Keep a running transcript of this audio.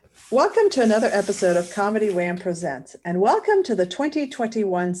Welcome to another episode of Comedy Wham Presents, and welcome to the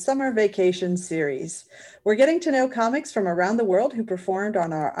 2021 Summer Vacation Series. We're getting to know comics from around the world who performed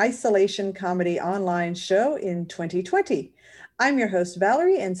on our Isolation Comedy online show in 2020. I'm your host,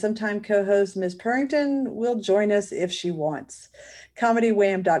 Valerie, and sometime co-host Ms. Purrington will join us if she wants.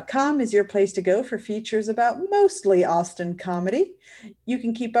 ComedyWham.com is your place to go for features about mostly Austin comedy. You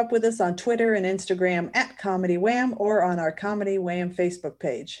can keep up with us on Twitter and Instagram at Comedy Wham or on our Comedy Wham Facebook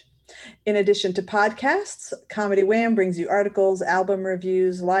page. In addition to podcasts, Comedy Wham brings you articles, album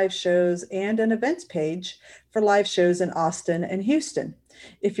reviews, live shows, and an events page for live shows in Austin and Houston.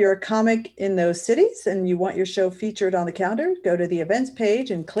 If you're a comic in those cities and you want your show featured on the calendar, go to the events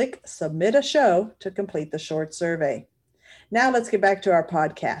page and click Submit a Show to complete the short survey. Now let's get back to our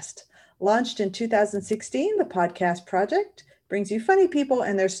podcast. Launched in 2016, the Podcast Project brings you funny people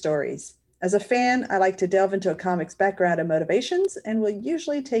and their stories. As a fan, I like to delve into a comic's background and motivations, and will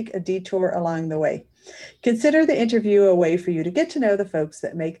usually take a detour along the way. Consider the interview a way for you to get to know the folks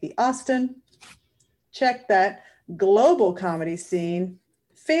that make the Austin, check that, global comedy scene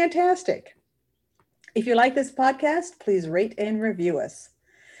fantastic. If you like this podcast, please rate and review us.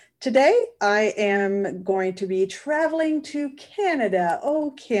 Today, I am going to be traveling to Canada.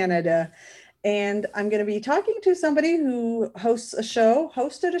 Oh, Canada. And I'm going to be talking to somebody who hosted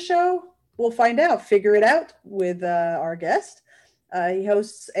a show. We'll find out, figure it out with our guest. He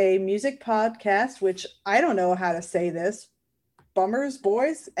hosts a music podcast, which I don't know how to say this. Bummers,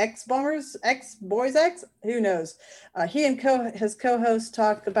 Boys, Ex-Bummers, Ex-Boys, Ex, who knows? He and his co-hosts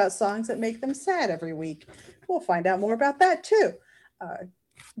talk about songs that make them sad every week. We'll find out more about that too.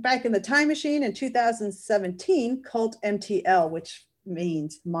 Back in the time machine in 2017, Cult MTL, which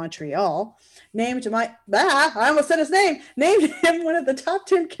means Montreal, named him one of the top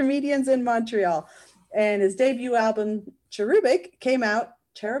 10 comedians in Montreal. And his debut album, Cherubic, came out,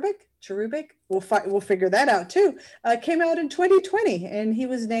 Cherubic? We'll figure that out too. Came out in 2020, and he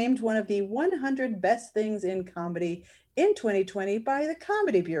was named one of the 100 best things in comedy in 2020 by the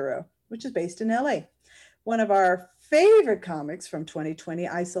Comedy Bureau, which is based in LA. One of our favorite comics from 2020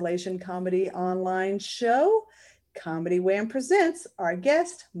 Isolation Comedy online show, Comedy Wham Presents, our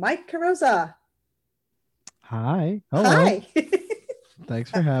guest, Mike Carrozza. Hi. Hello. Hi. Thanks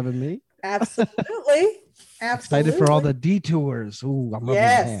for having me. Absolutely. Excited for all the detours. Ooh, I'm rubbing my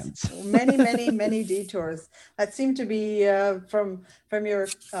hands. many detours. That seemed to be from your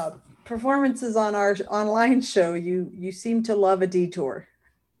performances on our online show. You seem to love a detour.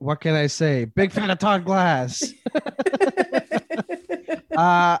 What can I say? Big fan of Todd Glass.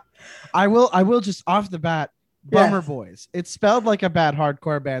 I will just off the bat. Bummer Boys. It's spelled like a bad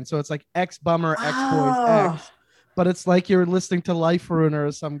hardcore band, so it's like Ex-Bummer, Ex-Boys, X. But it's like you're listening to Life Ruiner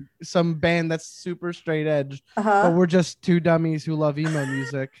or some band that's super straight edge. But we're just two dummies who love emo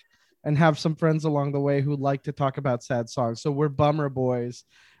music and have some friends along the way who like to talk about sad songs. So we're Bummer Boys.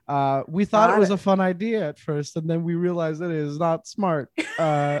 We thought it was a fun idea at first, and then we realized it is not smart.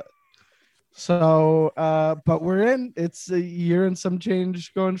 But we're in. It's a year and some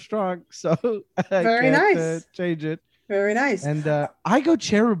change going strong. So I can't change it. Very nice. And I go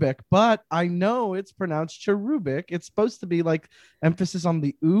cherubic, but I know it's pronounced cherubic. It's supposed to be like emphasis on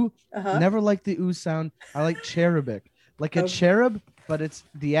the ooh. Never like the ooh sound. I like cherubic, like a cherub, but it's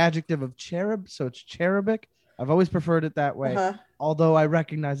the adjective of cherub, so it's cherubic. I've always preferred it that way, although I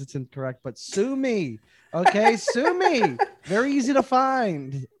recognize it's incorrect. But sue me, okay? Sue me. Very easy to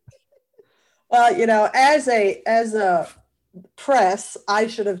find. Well, as a press, I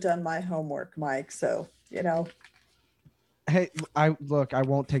should have done my homework, Mike. So, Hey, I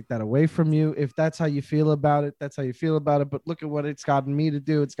won't take that away from you. If that's how you feel about it, that's how you feel about it. But look at what it's gotten me to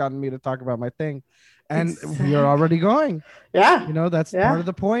do. It's gotten me to talk about my thing. And we are already going. Yeah. That's part of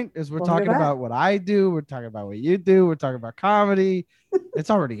the point is we're talking about what I do. We're talking about what you do. We're talking about comedy. It's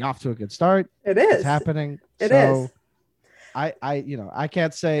already off to a good start. It is. It's happening. It is. I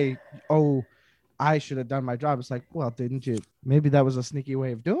can't say, oh, I should have done my job. It's like, well, didn't you? Maybe that was a sneaky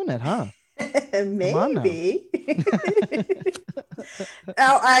way of doing it, huh? Maybe.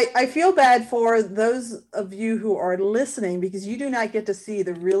 Now, I feel bad for those of you who are listening because you do not get to see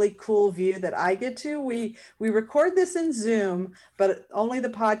the really cool view that I get to. We record this in Zoom, but only the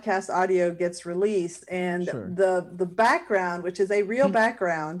podcast audio gets released. And the background, which is a real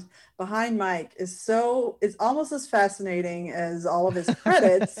background behind Mike, is almost as fascinating as all of his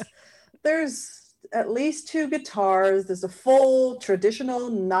credits. There's at least two guitars. There's a full traditional,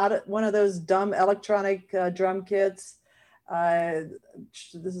 not one of those dumb electronic drum kits.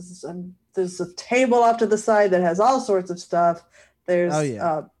 There's a table off to the side that has all sorts of stuff. There's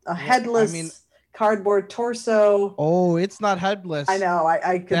a headless cardboard torso. Oh, it's not headless. I know.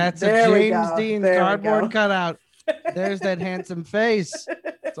 I could. That's there a we James go. Dean there cardboard cutout. There's that handsome face.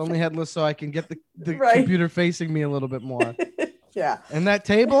 It's only headless so I can get the Right. computer facing me a little bit more. Yeah. And that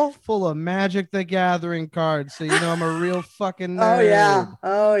table full of Magic the Gathering cards. So, you know, I'm a real fucking nerd. Oh, yeah.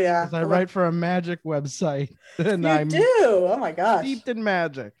 Oh, yeah. Because I write for a Magic website. And You do? Oh, my gosh. Steeped in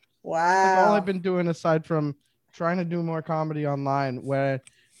Magic. Wow. That's all I've been doing aside from trying to do more comedy online where,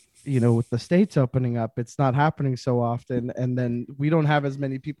 you know, with the States opening up, it's not happening so often. And then we don't have as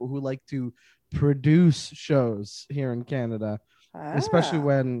many people who like to produce shows here in Canada, especially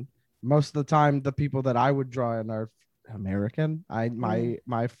when most of the time the people that I would draw in are American. My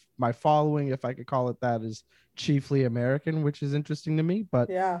following, if I could call it that, is chiefly American, which is interesting to me. But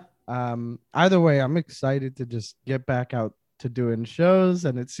yeah, either way, I'm excited to just get back out to doing shows,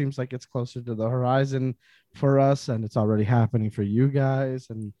 and it seems like it's closer to the horizon for us, and it's already happening for you guys.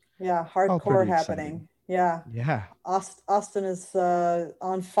 And yeah, hardcore happening. Yeah. Austin is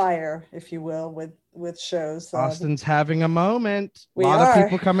on fire, if you will, with shows. Austin's having a moment. A lot of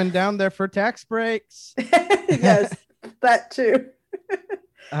people coming down there for tax breaks. Yes, that too.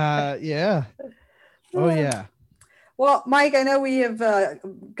 Yeah. Oh yeah. Well, Mike, I know we have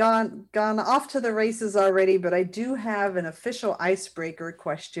gone off to the races already, but I do have an official icebreaker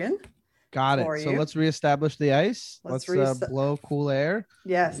question. Got it. So let's reestablish the ice. Let's blow cool air.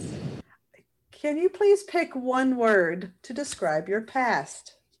 Yes. Can you please pick one word to describe your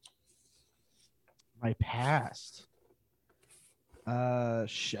past? My past.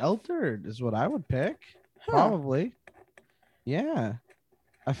 Sheltered is what I would pick. Huh. Probably. Yeah.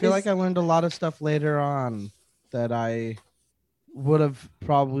 I feel like I learned a lot of stuff later on that I would have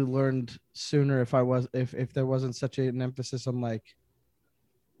probably learned sooner if there wasn't such an emphasis on like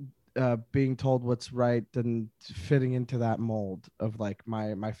being told what's right and fitting into that mold of like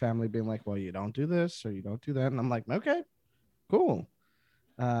my family being like, well, you don't do this or you don't do that. And I'm like, okay, cool.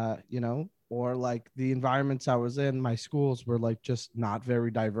 You know, or like the environments I was in, my schools were like just not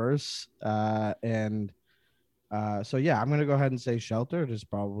very diverse. So yeah, I'm going to go ahead and say sheltered is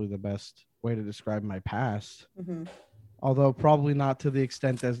probably the best way to describe my past. Mm-hmm. Although probably not to the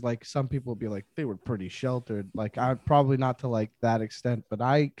extent as like some people be like, they were pretty sheltered. Like I probably not to like that extent, but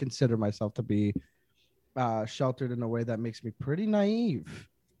I consider myself to be sheltered in a way that makes me pretty naive.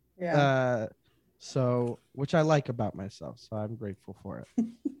 Yeah. So, which I like about myself. So I'm grateful for it.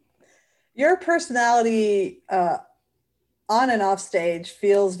 Your personality on and off stage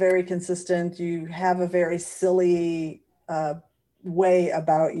feels very consistent. You have a very silly way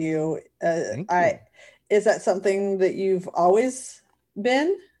about you. Thank you. Is that something that you've always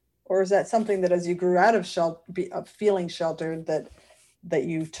been, or is that something that as you grew out of feeling sheltered that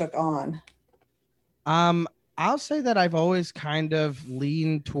you took on? I'll say that I've always kind of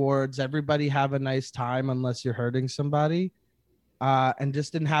leaned towards everybody have a nice time unless you're hurting somebody, and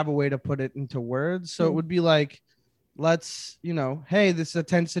just didn't have a way to put it into words. So it would be like, let's, you know, hey, this is a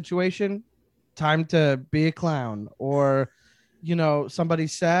tense situation, time to be a clown, or you know,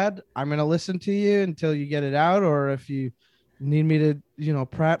 somebody's sad, I'm going to listen to you until you get it out. Or if you need me to, you know,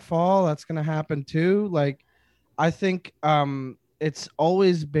 pratfall, that's going to happen too. Like, I think it's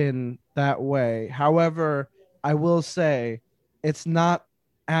always been that way. However, I will say it's not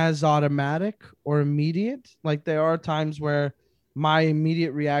as automatic or immediate. Like there are times where my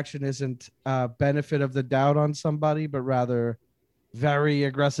immediate reaction isn't benefit of the doubt on somebody, but rather very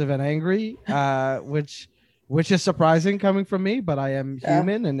aggressive and angry, which is surprising coming from me, but I am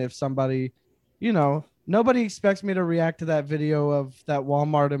human. And if somebody, you know, nobody expects me to react to that video of that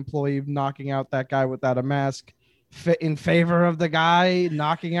Walmart employee knocking out that guy without a mask in favor of the guy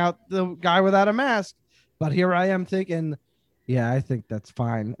knocking out the guy without a mask. But here I am thinking, yeah, I think that's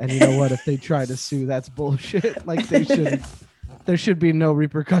fine. And you know what? If they try to sue, that's bullshit. Like there should be no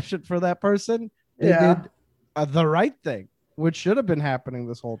repercussion for that person. They did the right thing, which should have been happening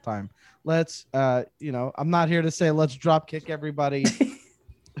this whole time. Let's, you know, I'm not here to say let's drop kick everybody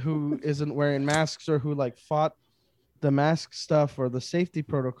who isn't wearing masks or who like fought the mask stuff or the safety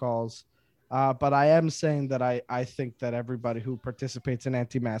protocols. But I am saying that I think that everybody who participates in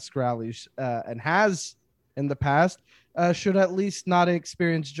anti-mask rallies and has in the past should at least not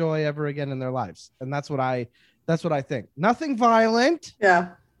experience joy ever again in their lives. And that's what I think. Nothing violent. Yeah.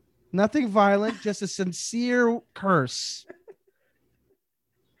 Nothing violent, just a sincere curse.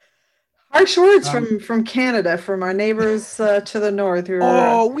 Harsh words from Canada, from our neighbors to the north.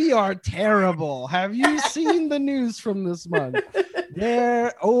 We are terrible. Have you seen the news from this month?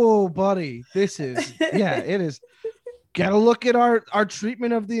 Buddy, this is, it is. Gotta look at our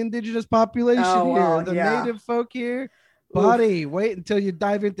treatment of the indigenous population here, native folk here. Buddy, wait until you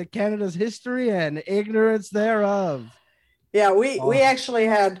dive into Canada's history and ignorance thereof. Yeah, we actually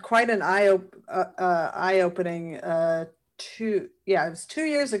had quite an eye-opening it was 2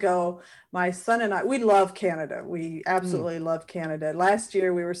 years ago. My son and I, we love Canada. We absolutely love Canada. Last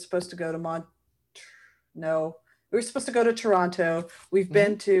year we were supposed to go to no, we were supposed to go to Toronto. We've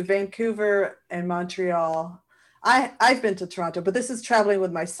been to Vancouver and Montreal. I've been to Toronto, but this is traveling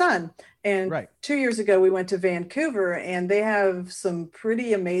with my son. And 2 years ago, we went to Vancouver, and they have some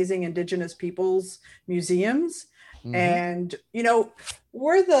pretty amazing Indigenous peoples museums. And,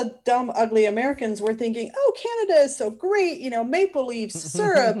 we're the dumb, ugly Americans. We're thinking, oh, Canada is so great, maple leaf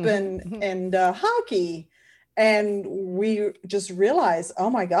syrup and hockey. And we just realized, oh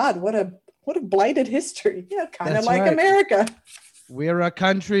my God, what a blighted history. Yeah, kind of like America. We're a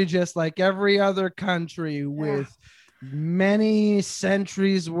country just like every other country with many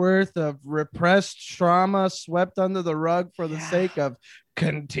centuries worth of repressed trauma swept under the rug for the sake of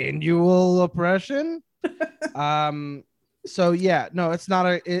continual oppression. So it's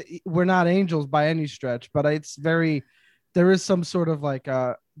not we're not angels by any stretch, but there is some sort of like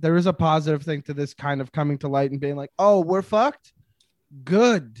there is a positive thing to this kind of coming to light and being like, oh, we're fucked.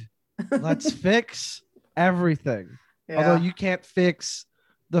 Good. Let's fix everything. Although you can't fix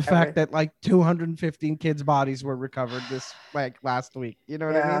the fact that like 215 kids' bodies were recovered this last week. You know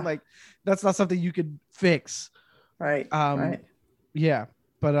what I mean? Like that's not something you could fix. Right. Right. Yeah.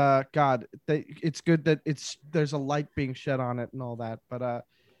 But God, it's good that there's a light being shed on it and all that. But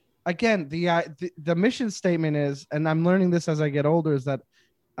again, the mission statement is, and I'm learning this as I get older, is that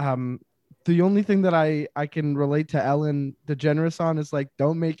the only thing that I can relate to Ellen DeGeneres on is like,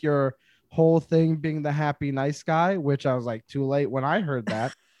 don't make your whole thing being the happy nice guy, which I was like too late when I heard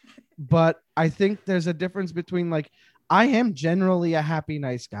that. But I think there's a difference between like, I am generally a happy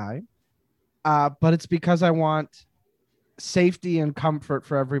nice guy, but it's because I want safety and comfort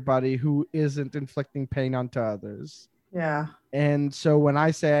for everybody who isn't inflicting pain onto others. Yeah. And so when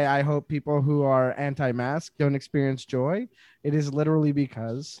I say I hope people who are anti-mask don't experience joy, it is literally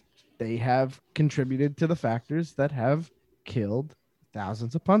because they have contributed to the factors that have killed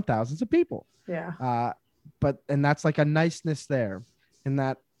thousands upon thousands of people. Yeah. And that's like a niceness there in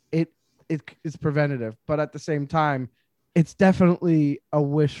that it is preventative, but at the same time, it's definitely a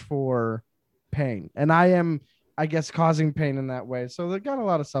wish for pain. And I am, I guess, causing pain in that way. So they've got a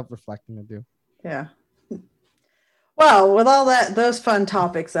lot of self-reflecting to do. Yeah. Well, with all those fun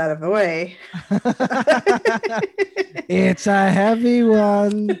topics out of the way. It's a heavy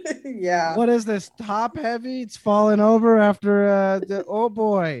one. Yeah. What is this? Top heavy? It's falling over after oh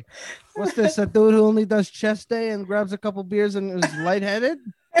boy. What's this? A dude who only does chest day and grabs a couple beers and is lightheaded?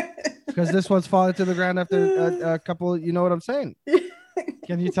 Because this one's falling to the ground after a couple, you know what I'm saying?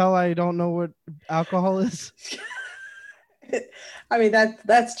 Can you tell I don't know what alcohol is? I mean,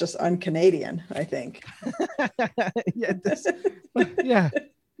 that's just un-Canadian, I think. Yeah.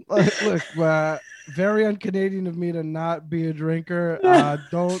 Look, very un-Canadian of me to not be a drinker.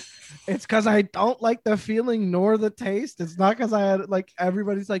 It's because I don't like the feeling nor the taste. It's not because I had like,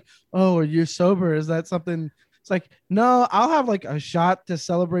 everybody's like, oh, are you sober? Is that something? It's like, no, I'll have like a shot to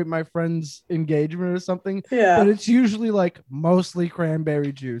celebrate my friend's engagement or something. Yeah. But it's usually like mostly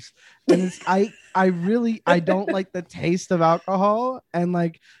cranberry juice. And it's, I don't like the taste of alcohol. And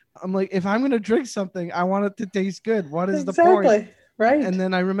like, I'm like, if I'm going to drink something, I want it to taste good. What is the point? Right. And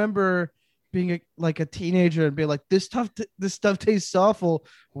then I remember being like a teenager and be like, this stuff tastes awful.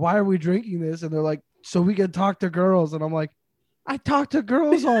 Why are we drinking this? And they're like, so we can talk to girls. And I'm like, I talk to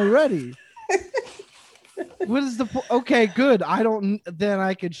girls already. What is the okay, good. Then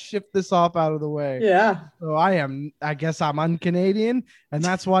I could ship this off out of the way. Yeah. So I guess I'm un-Canadian, and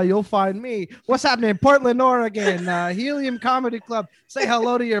that's why you'll find me. What's happening in Portland, Oregon? Helium Comedy Club. Say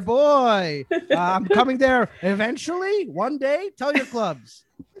hello to your boy. I'm coming there eventually, one day. Tell your clubs.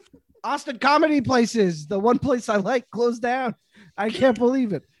 Austin Comedy Places, the one place I like, closed down. I can't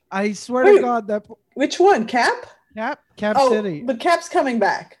believe it. I swear to God that. Which one? Cap? Cap City. But Cap's coming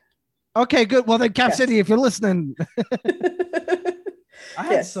back. Okay, good. Well, then, Cap City, if you're listening. I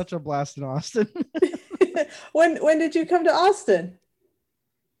had such a blast in Austin. When did you come to Austin?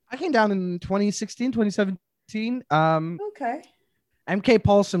 I came down in 2016, 2017. Okay. MK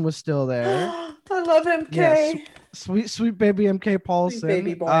Paulson was still there. I love MK. Yeah, sweet baby MK Paulson. Sweet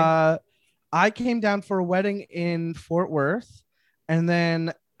baby boy. I came down for a wedding in Fort Worth. And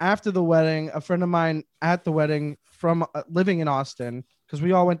then after the wedding, a friend of mine at the wedding from living in Austin, because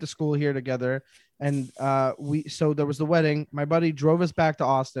we all went to school here together. And so there was the wedding. My buddy drove us back to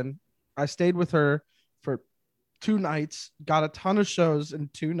Austin. I stayed with her for 2 nights, got a ton of shows in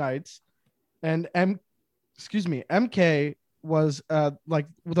 2 nights. And excuse me, MK was like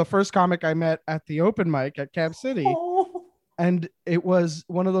the first comic I met at the open mic at Camp City. Oh. And it was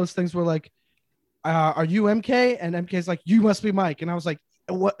one of those things where like, are you MK? And MK's like, you must be Mike. And I was like,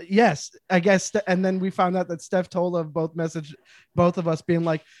 what? Yes, I guess. And then we found out that Steph Tola both messaged both of us being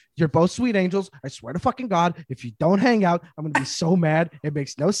like, you're both sweet angels. I swear to fucking God, if you don't hang out, I'm going to be so mad. It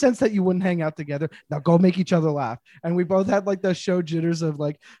makes no sense that you wouldn't hang out together. Now go make each other laugh. And we both had like the show jitters of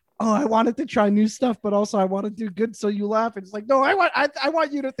like, oh, I wanted to try new stuff, but also I want to do good so you laugh. And it's like, no, I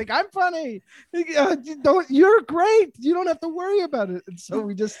want you to think I'm funny. You're great. You don't have to worry about it. And so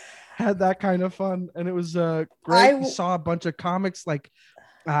we just had that kind of fun, and it was great. We saw a bunch of comics like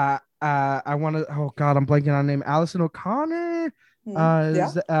I want to, oh God, I'm blanking on name. Allison O'Connor,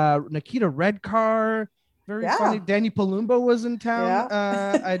 Nikita Redcar. Very funny. Danny Palumbo was in town.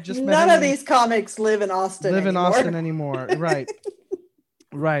 I just none of these comics live in Austin anymore. Right.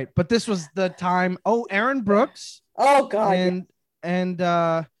 Right, but this was the time. Oh, Aaron Brooks. Oh God,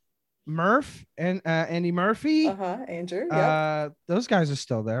 and Murph and Andy Murphy. Andrew. Yep. Those guys are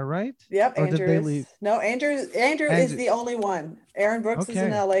still there, right? Yep. Or Andrew did they leave? No, Andrew is the only one. Aaron Brooks is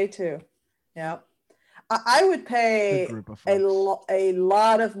in LA too. Yep. I would pay a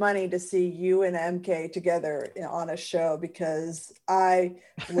lot of money to see you and MK together on a show, because I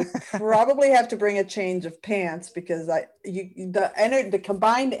would probably have to bring a change of pants, because the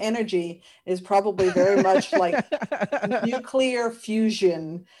combined energy is probably very much like nuclear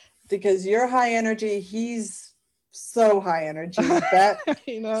fusion, because you're high energy, he's so high energy. That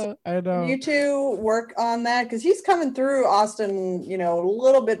I know. You two work on that, because he's coming through Austin, a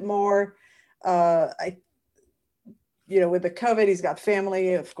little bit more. With the COVID, he's got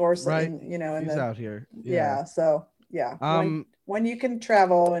family, of course, right? And, he's out here. So when you can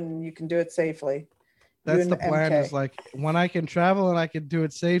travel and you can do it safely. That's the plan. Is like, when I can travel and I can do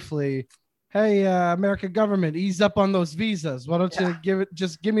it safely. Hey, American government, ease up on those visas. Why don't you give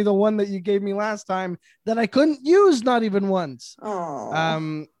me the one that you gave me last time that I couldn't use, not even once.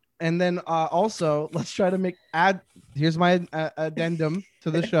 Oh. And then also, let's try to here's my addendum to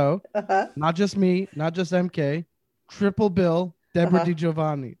the show. Not just me, not just MK, triple bill, Deborah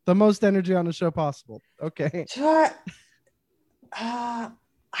DiGiovanni, the most energy on the show possible. Okay. I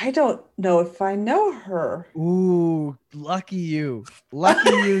don't know if I know her. Ooh, lucky you.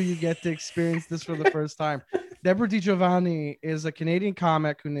 You get to experience this for the first time. Deborah DiGiovanni is a Canadian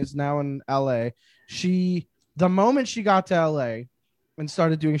comic who is now in LA. The moment she got to LA and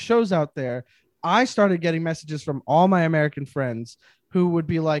started doing shows out there, I started getting messages from all my American friends who would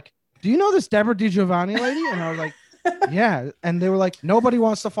be like, do you know this Deborah DiGiovanni lady? And I was like, yeah. And they were like, nobody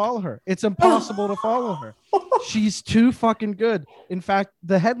wants to follow her. It's impossible to follow her. She's too fucking good. In fact,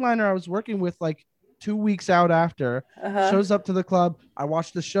 the headliner I was working with like 2 weeks out after shows up to the club. I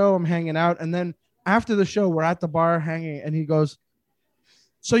watched the show. I'm hanging out. And then after the show, we're at the bar hanging, and he goes,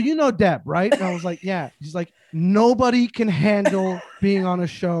 so you know Deb, right? And I was like, yeah. He's like, nobody can handle being on a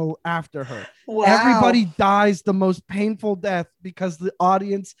show after her. Wow. Everybody dies the most painful death because the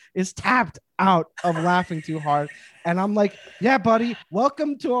audience is tapped out of laughing too hard. And I'm like, yeah, buddy,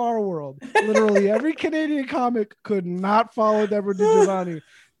 welcome to our world. Literally every Canadian comic could not follow Deborah DiGiovanni.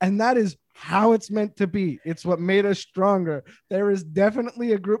 And that is how it's meant to be. It's what made us stronger. There is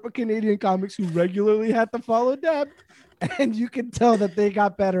definitely a group of Canadian comics who regularly had to follow Deb, and you can tell that they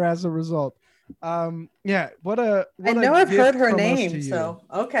got better as a result. I've heard her name. So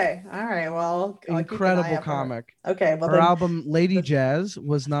okay, all right. Well, incredible comic. Okay, well, her album Lady Jazz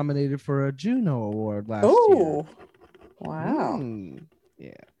was nominated for a Juno Award last year. Oh, wow!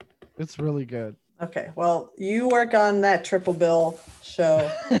 Yeah, it's really good. Okay, well, you work on that triple bill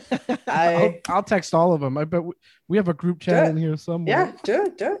show. I'll text all of them. I bet we have a group chat in here somewhere. Yeah, do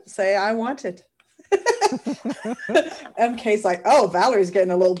it. Say I want it. MK's like, oh, Valerie's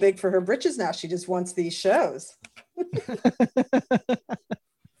getting a little big for her britches now. She just wants these shows.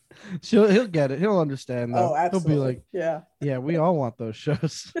 He'll get it. He'll understand though. Oh, absolutely. He'll be like, yeah, we all want those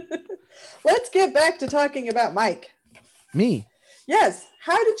shows. Let's get back to talking about Mike. Me? Yes.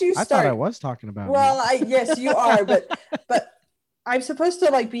 How did you start? I thought I was talking about. Well, yes, you are, but I'm supposed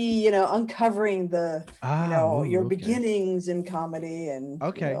to be, uncovering the, your beginnings in comedy, and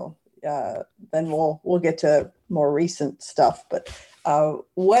then we'll get to more recent stuff. But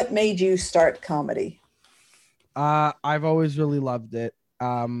what made you start comedy? I've always really loved it.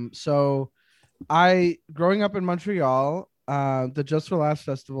 So growing up in Montreal, the Just for Laughs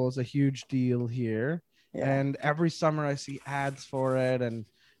Festival is a huge deal here. Yeah. And every summer I see ads for it, and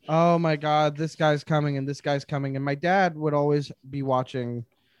oh my God, this guy's coming and this guy's coming. And my dad would always be watching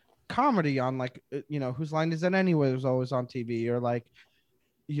comedy on Whose Line Is It Anyway? It was always on TV, or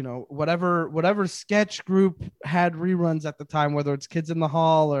whatever sketch group had reruns at the time, whether it's Kids in the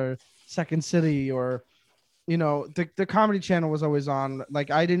Hall or Second City, or the Comedy Channel was always on.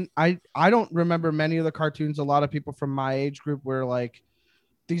 Like I don't remember many of the cartoons. A lot of people from my age group were like,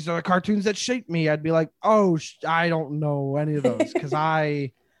 these are the cartoons that shaped me. I'd be like, oh, I don't know any of those, because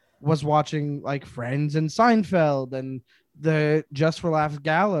I was watching like Friends and Seinfeld and the Just for Laughs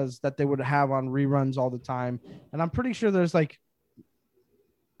galas that they would have on reruns all the time. And I'm pretty sure there's like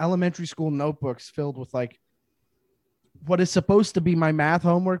elementary school notebooks filled with like what is supposed to be my math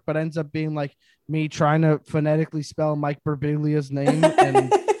homework, but ends up being like me trying to phonetically spell Mike Birbiglia's name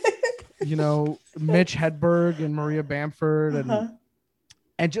and Mitch Hedberg and Maria Bamford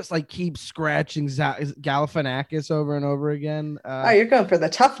and just like keep scratching Galifianakis over and over again. You're going for the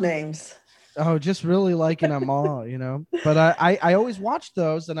tough names. Oh, just really liking them all, But I always watched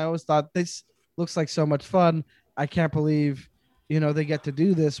those, and I always thought, this looks like so much fun. I can't believe, they get to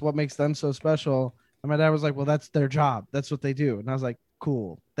do this. What makes them so special? And my dad was like, well, that's their job. That's what they do. And I was like,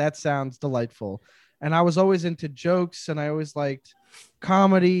 cool. That sounds delightful. And I was always into jokes, and I always liked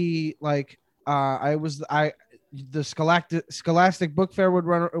comedy. Like the Scholastic Book Fair would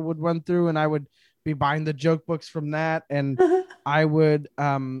run through, and I would be buying the joke books from that. And I would,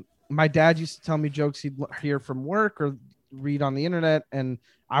 my dad used to tell me jokes he'd hear from work or read on the internet, and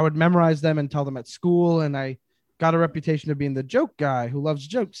I would memorize them and tell them at school. And I got a reputation of being the joke guy who loves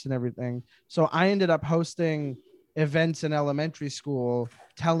jokes and everything. So I ended up hosting events in elementary school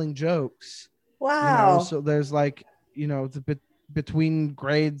telling jokes. Wow. So there's like, between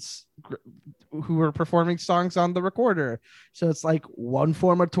grades who were performing songs on the recorder. So it's like one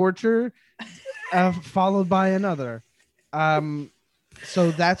form of torture followed by another.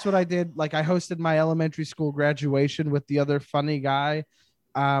 So that's what I did. Like I hosted my elementary school graduation with the other funny guy,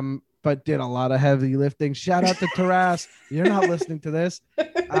 but did a lot of heavy lifting. Shout out to Taras. You're not listening to this.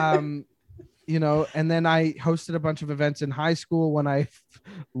 And then I hosted a bunch of events in high school when I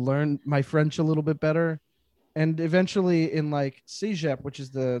learned my French a little bit better. And eventually in like CEGEP, which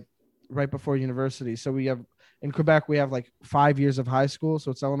is the right before university. So we have in Quebec, we have like 5 years of high school. So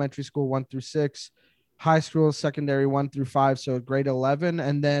it's elementary school 1 through 6, high school, secondary 1 through 5. So grade 11.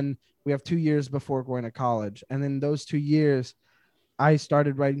 And then we have 2 years before going to college. And then those 2 years, I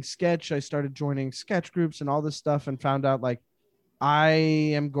started writing sketch. I started joining sketch groups and all this stuff, and found out like I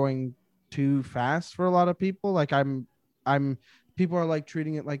am going too fast for a lot of people. Like people are like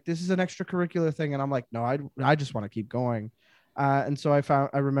treating it like this is an extracurricular thing. And I'm like, no, I just want to keep going. And so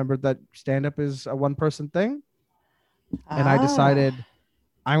I remembered that stand-up is a one-person thing. And I decided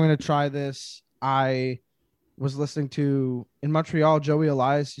I'm going to try this. I was listening to, in Montreal, Joey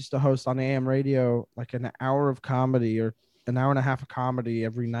Elias used to host on AM radio like an hour of comedy or an hour and a half of comedy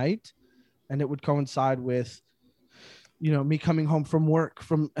every night. And it would coincide with, me coming home from work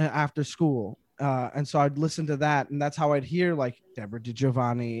from after school. And so I'd listen to that, and that's how I'd hear like Deborah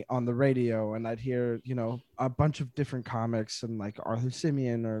DiGiovanni on the radio, and I'd hear, a bunch of different comics and like Arthur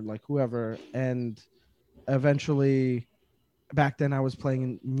Simeon or like whoever. And eventually back then I was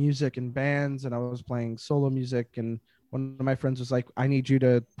playing music in bands, and I was playing solo music. And one of my friends was like, I need you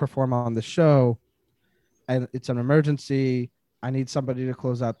to perform on the show, and it's an emergency. I need somebody to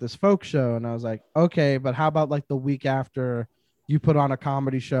close out this folk show. And I was like, okay, but how about like the week after you put on a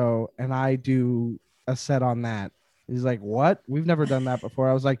comedy show and I do a set on that? He's like, what? We've never done that before.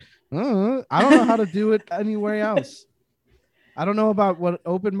 I was like, I don't know how to do it anywhere else. I don't know about what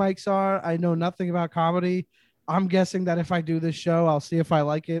open mics are. I know nothing about comedy. I'm guessing that if I do this show, I'll see if I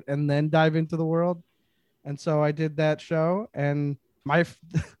like it and then dive into the world. And so I did that show, and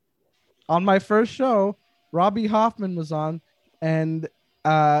on my first show, Robbie Hoffman was on, and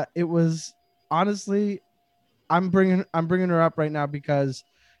it was honestly, I'm bringing her up right now because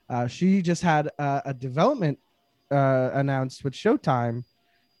she just had a development announced with Showtime,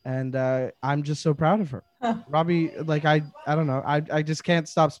 and I'm just so proud of her. Huh. Robbie, like I don't know, I just can't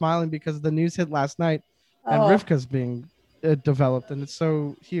stop smiling because the news hit last night, and Rivka's being developed, and it's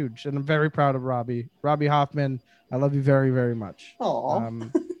so huge, and I'm very proud of Robbie Hoffman. I love you very, very much.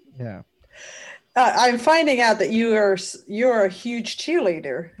 Yeah. I'm finding out that you're a huge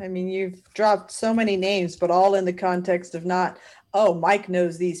cheerleader. I mean, you've dropped so many names, but all in the context of not, oh, Mike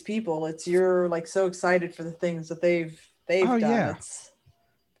knows these people. It's you're like so excited for the things that they've done. Yeah.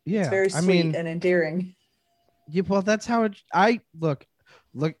 It's very sweet and endearing. Yeah, well, that's how it. Look.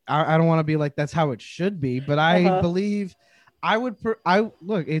 I don't want to be like that's how it should be, but I believe I would.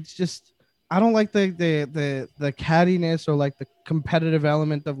 Look. It's just I don't like the cattiness or like the competitive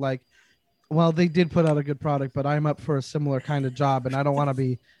element of like, well, they did put out a good product, but I'm up for a similar kind of job, and I don't want to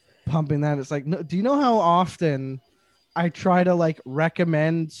be pumping that. It's like, no, do you know how often I try to like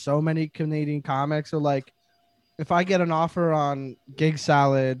recommend so many Canadian comics, or like if I get an offer on Gig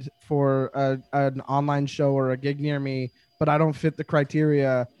Salad for an online show or a gig near me, but I don't fit the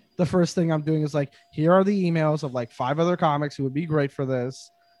criteria, the first thing I'm doing is like, here are the emails of like 5 other comics who would be great for this.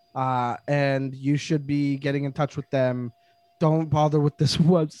 And you should be getting in touch with them. Don't bother with this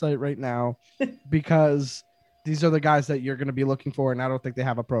website right now because these are the guys that you're going to be looking for. And I don't think they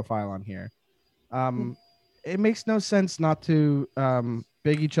have a profile on here. It makes no sense not to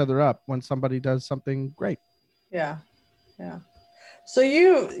big each other up when somebody does something great. Yeah. Yeah. So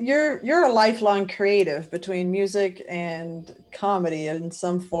you're a lifelong creative between music and comedy in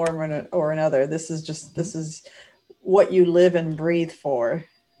some form or another. This is what you live and breathe for,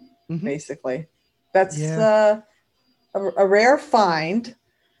 basically. That's a rare find.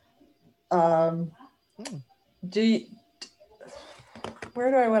 Where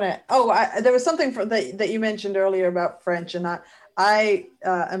do I want to? There was something that you mentioned earlier about French, and I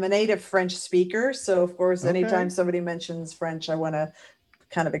am a native French speaker, so of course, anytime somebody mentions French, I want to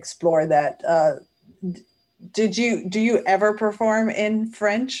kind of explore that. Do you ever perform in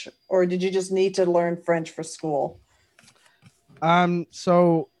French, or did you just need to learn French for school?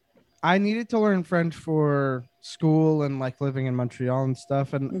 So I needed to learn French for school and like living in Montreal and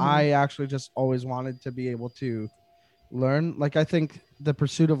stuff, and I actually just always wanted to be able to learn. Like, I think the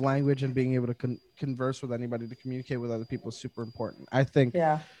pursuit of language and being able to converse with anybody, to communicate with other people, is super important. I think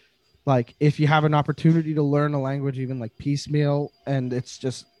like if you have an opportunity to learn a language, even like piecemeal, and it's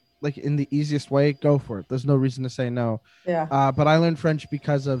just like in the easiest way, go for it. There's no reason to say no. But I learned French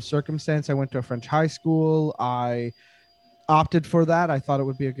because of circumstance. I went to a French high school. I opted for that. I thought it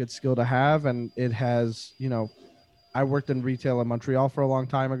would be a good skill to have, and it has, I worked in retail in Montreal for a long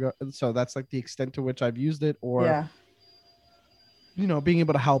time ago, so that's like the extent to which I've used it. Or being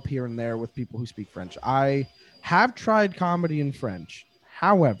able to help here and there with people who speak French. I have tried comedy in French.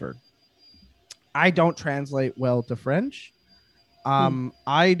 However, I don't translate well to French.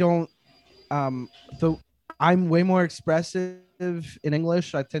 I don't I'm way more expressive in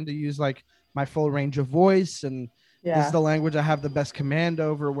English. I tend to use like my full range of voice, and this is the language I have the best command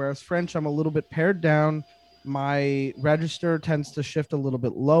over, whereas French, I'm a little bit pared down. My register tends to shift a little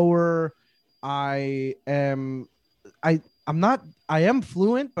bit lower. I am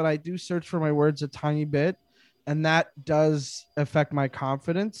fluent, but I do search for my words a tiny bit, and that does affect my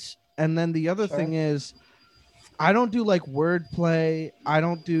confidence. And then the other thing is, I don't do like wordplay. I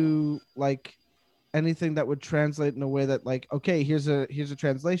don't do like anything that would translate in a way that like, okay, here's a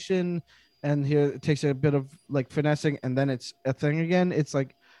translation, and here it takes a bit of like finessing, and then it's a thing again. It's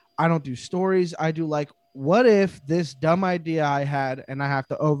like, I don't do stories. I do like, what if this dumb idea I had, and I have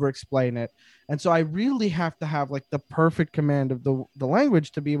to over explain it. And so I really have to have like the perfect command of the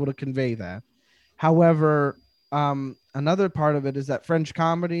language to be able to convey that. However, another part of it is that French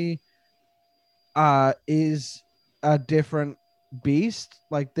comedy is a different beast.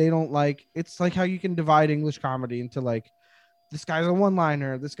 Like, they don't like, it's like how you can divide English comedy into like, this guy's a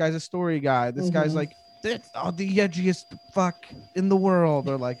one-liner, this guy's a story guy, this guy's like the edgiest fuck in the world,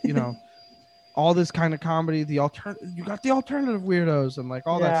 or like, all this kind of comedy. You got the alternative weirdos and like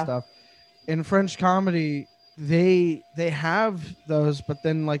all that stuff. In French comedy, they have those, but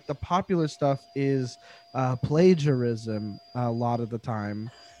then like the popular stuff is plagiarism a lot of the time,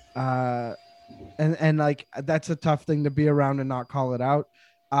 and like that's a tough thing to be around and not call it out.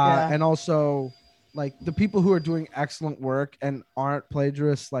 And also, like, the people who are doing excellent work and aren't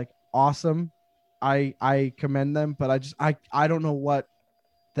plagiarists, like, awesome. I commend them, but I don't know what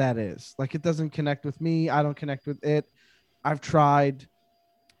that is. Like, it doesn't connect with me. I don't connect with it. I've tried.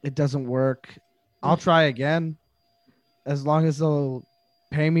 It doesn't work. I'll try again, as long as they'll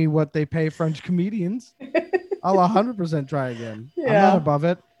pay me what they pay French comedians. I'll 100% try again. I'm not above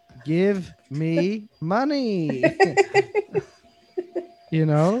it. Give me money.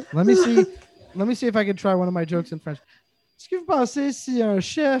 Let me see if I can try one of my jokes in French. Est-ce que vous pensez si un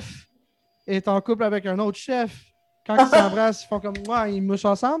chef est en couple avec un autre chef, quand ils s'embrassent, ils font comme moi, ils mouchent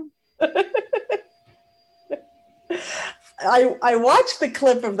ensemble? I watched the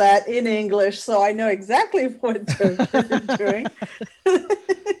clip of that in English, so I know exactly what you're doing.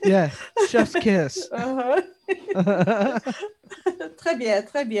 Yeah, chef's kiss. Très bien,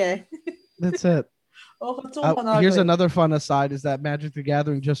 très bien. That's it. Here's another fun aside, is that Magic the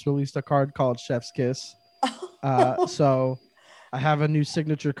Gathering just released a card called Chef's Kiss. So I have a new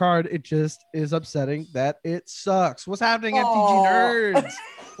signature card. It just is upsetting that it sucks. What's happening, MTG nerds?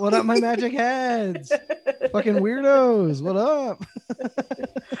 What up, my Magic heads? Fucking weirdos. What up?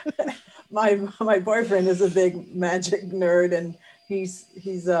 My boyfriend is a big Magic nerd, and he's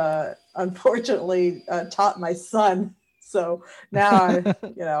unfortunately taught my son So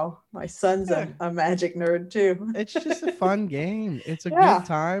now my son's Yeah. a magic nerd too. It's just a fun game. It's a Yeah. good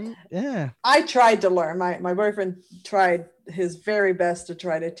time. Yeah. I tried to learn. My boyfriend tried his very best to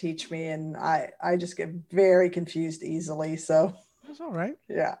try to teach me, and I just get very confused easily. So That's all right.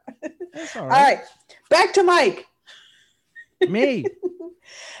 yeah. That's all All right. right. Back to Mike. Me.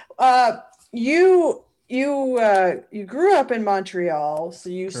 You grew up in Montreal, so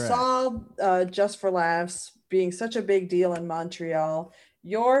you Correct. saw Just for Laughs being such a big deal in Montreal.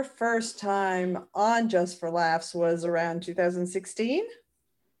 Your first time on Just for Laughs was around 2016.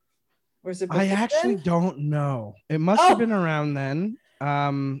 Was it I before actually then? don't know. It must have Oh, been around then.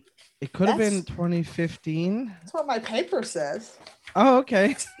 It could have been that's 2015. that's what my paper says. Oh,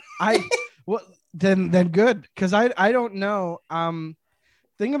 okay. I well then good because I don't know.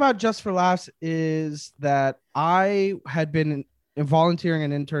 Thing about Just for Laughs is that I had been volunteering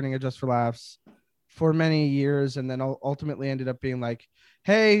and interning at Just for Laughs for many years, and then ultimately ended up being like,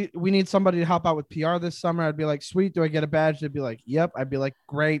 "Hey, we need somebody to help out with PR this summer." I'd be like, "Sweet, do I get a badge?" They'd be like, "Yep." I'd be like,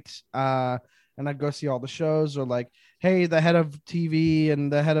 "Great," and I'd go see all the shows, or like, "Hey, the head of TV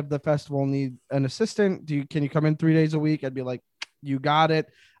and the head of the festival need an assistant. Can you come in 3 days a week?" I'd be like, "You got it."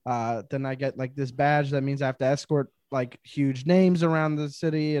 Then I get like this badge that means I have to escort like huge names around the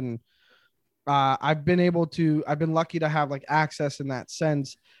city, and I've been lucky to have like access in that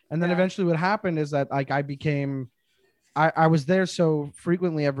sense. And then Yeah. eventually what happened is that like I was there so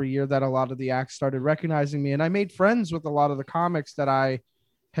frequently every year that a lot of the acts started recognizing me, and I made friends with a lot of the comics that I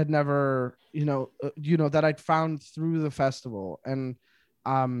had never that I'd found through the festival.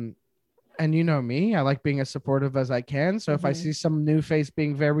 Um and you know me, I like being as supportive as I can, so if I Mhm. see some new face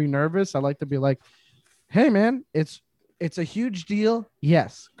being very nervous, I like to be like, "Hey man, it's a huge deal."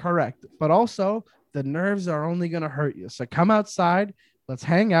 Yes, correct. But also the nerves are only going to hurt you. So come outside, let's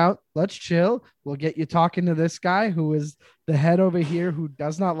hang out, let's chill. We'll get you talking to this guy who is the head over here who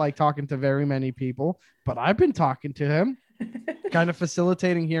does not like talking to very many people, but I've been talking to him, kind of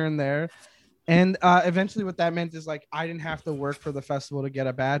facilitating here and there. And eventually what that meant is like I didn't have to work for the festival to get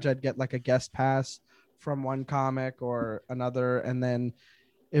a badge. I'd get like a guest pass from one comic or another, and then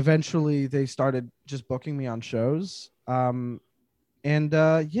eventually they started just booking me on shows. And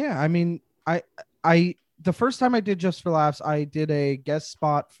yeah, I mean, I the first time I did Just for Laughs, I did a guest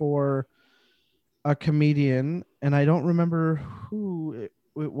spot for a comedian, and I don't remember who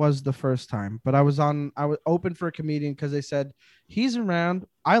it was the first time, but I was open for a comedian because they said he's around,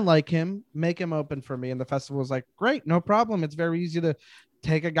 I like him, make him open for me. And the festival was like, great, no problem. It's very easy to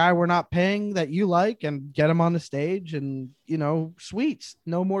take a guy we're not paying that you like and get him on the stage, and sweet,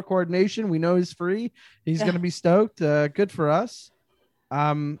 no more coordination. We know he's free. He's Yeah. gonna be stoked. Good for us.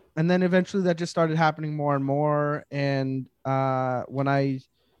 And then eventually that just started happening more and more. And when I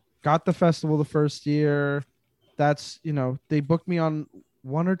got the festival the first year, they booked me on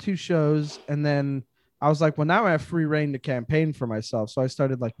one or two shows, and then I was like, well, now I have free reign to campaign for myself. So I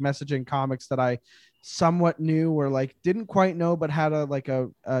started like messaging comics that I somewhat knew or like didn't quite know, but had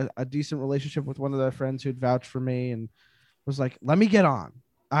a decent relationship with one of their friends who'd vouched for me, and was like, let me get on.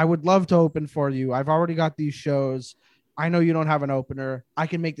 I would love to open for you. I've already got these shows. I know you don't have an opener. I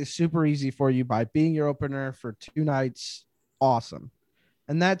can make this super easy for you by being your opener for 2 nights. Awesome.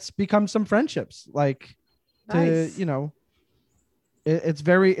 And that's become some friendships. Like, to Nice. it's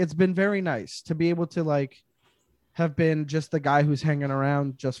been very nice to be able to like have been just the guy who's hanging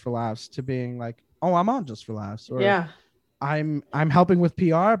around Just for Laughs to being like, oh, I'm on Just for Laughs, or Yeah. I'm helping with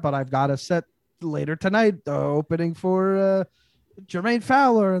PR, but I've got a set later tonight, the opening for Jermaine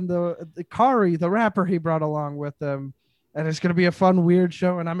Fowler and the Kari, the rapper he brought along with them. And it's going to be a fun, weird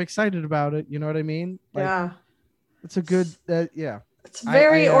show, and I'm excited about it. You know what I mean? Like, Yeah. it's a good, yeah. It's I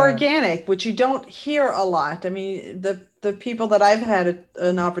very organic, which you don't hear a lot. I mean, the people that I've had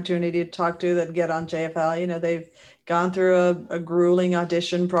an opportunity to talk to that get on JFL, they've gone through a grueling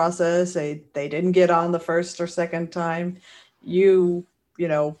audition process. They didn't get on the first or second time. You, you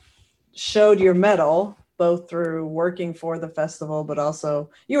know, showed your mettle both through working for the festival, but also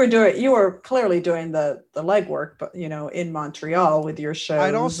you were clearly doing the legwork, but in Montreal with your I'd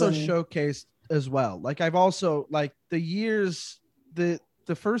shows also and showcased as well. Like, I've also like the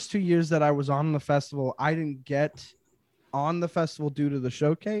first 2 years that I was on the festival, I didn't get on the festival due to the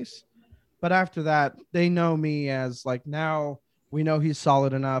showcase. But after that, they know me as like, now we know he's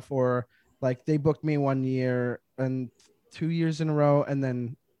solid enough, or like they booked me 1 year and 2 years in a row. And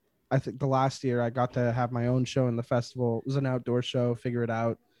then I think the last year I got to have my own show in the festival. It was an outdoor show, Figure It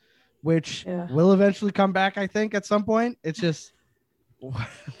Out, which yeah, will eventually come back, I think, at some point. It's just,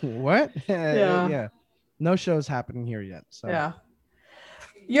 what? yeah, Yeah. No shows happening here yet. So yeah.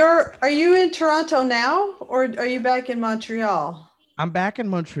 Are you in Toronto now, or are you back in Montreal? I'm back in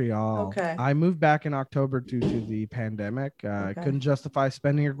Montreal. Okay. I moved back in October due to the pandemic. I Okay. couldn't justify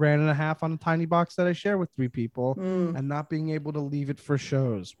spending $1.50 on a tiny box that I share with 3 people Mm, and not being able to leave it for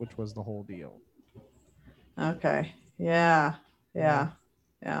shows, which was the whole deal. okay. Yeah. Yeah.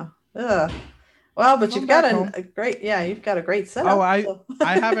 Yeah. Yeah. Ugh. Well, but So I'm you've got back home. a great, yeah, you've got a great Oh, setup. I So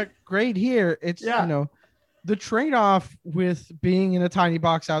I have it great here. It's, yeah. the trade-off with being in a tiny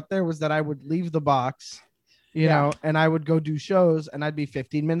box out there was that I would leave the box, Yeah. and I would go do shows and I'd be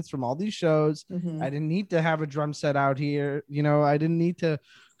 15 minutes from all these shows. Hmm. I didn't need to have a drum set out here. I didn't need to,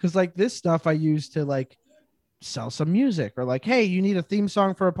 because like this stuff I used to like sell some music, or like, hey, you need a theme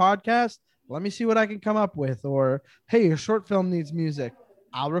song for a podcast? Let me see what I can come up with. Or, hey, a short film needs music.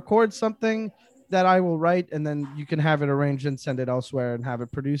 I'll record something that I will write, and then you can have it arranged and send it elsewhere and have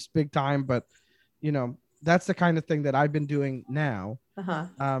it produced big time. But, that's the kind of thing that I've been doing now.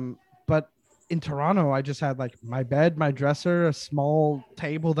 Uh-huh. But in Toronto, I just had like my bed, my dresser, a small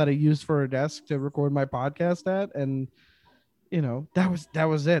table that I used for a desk to record my podcast at, and that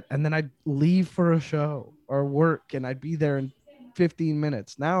was it. And then I'd leave for a show or work, and I'd be there in 15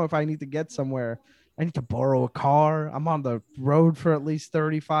 minutes. Now, if I need to get somewhere, I need to borrow a car. I'm on the road for at least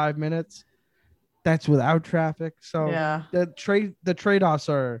 35 minutes. That's without traffic. So Yeah. the trade-offs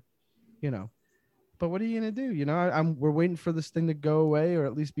are, you know, but what are you gonna do? We're waiting for this thing to go away, or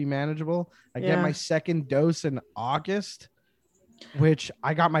at least be manageable. I get Yeah. my second dose in August, which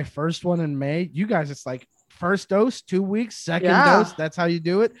I got my first one in May. You guys, it's like first dose, 2 weeks, second Yeah. dose. That's how you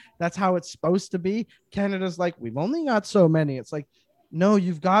do it. That's how it's supposed to be. Canada's like, we've only got so many. It's like, no,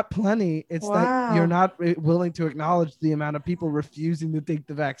 you've got plenty. It's that you're Wow. not willing to acknowledge the amount of people refusing to take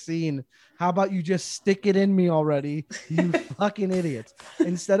the vaccine. How about you just stick it in me already, you fucking idiots?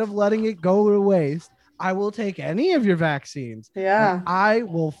 Instead of letting it go to waste, I will take any of your vaccines, and Yeah. I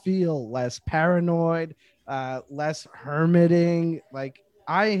will feel less paranoid, less hermiting. Like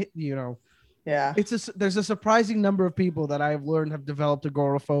Yeah. there's a surprising number of people that I've learned have developed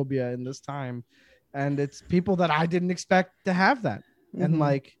agoraphobia in this time, and it's people that I didn't expect to have that. And Hmm.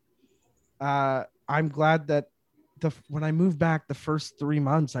 like, I'm glad that when I moved back, the first 3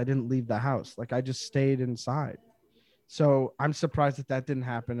 months I didn't leave the house. Like, I just stayed inside. So I'm surprised that didn't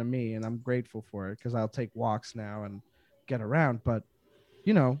happen to me, and I'm grateful for it, because I'll take walks now and get around. But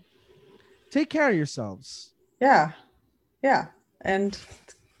you know, take care of yourselves. Yeah. Yeah. And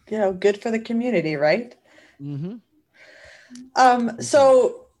good for the community, right? Mm-hmm.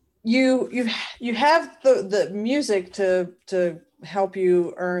 So you have the music to help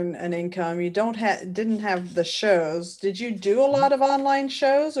you earn an income. You didn't have the shows. Did you do a lot of online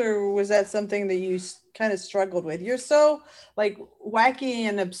shows, or was that something that you kind of struggled with? You're so like wacky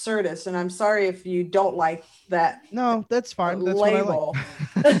and absurdist, and I'm sorry if you don't like that No, that's fine. That's what I label.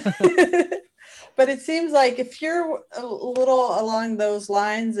 like. But it seems like if you're a little along those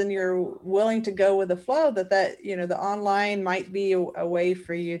lines and you're willing to go with the flow, that the online might be a way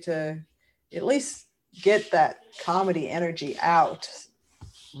for you to at least get that comedy energy out.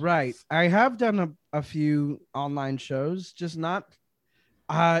 Right. I have done a few online shows, just not.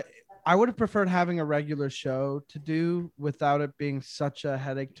 Uh, I would have preferred having a regular show to do without it being such a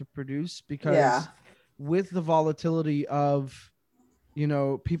headache to produce, Yeah. because with the volatility of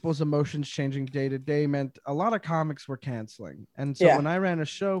people's emotions changing day to day meant a lot of comics were canceling. And so Yeah. when I ran a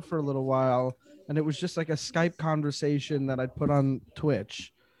show for a little while, and it was just like a Skype conversation that I'd put on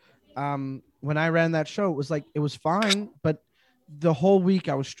Twitch, when I ran that show, it was fine, but the whole week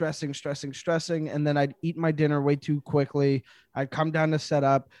I was stressing, and then I'd eat my dinner way too quickly. I'd come down to set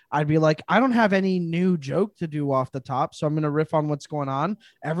up. I'd be like, I don't have any new joke to do off the top, so I'm going to riff on what's going on.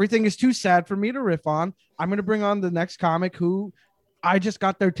 Everything is too sad for me to riff on. I'm going to bring on the next comic who I just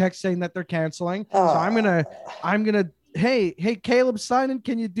got their text saying that they're canceling. So I'm going to, hey, Caleb Simon,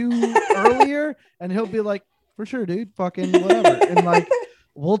 can you do earlier? And he'll be like, for sure, dude, fucking whatever. And like,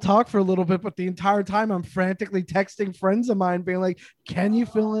 we'll talk for a little bit, but the entire time I'm frantically texting friends of mine being like, can you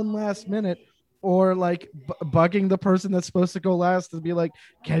fill in last minute? Or like bugging the person that's supposed to go last to be like,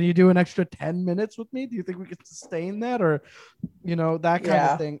 can you do an extra 10 minutes with me? Do you think we could sustain that? Or, that kind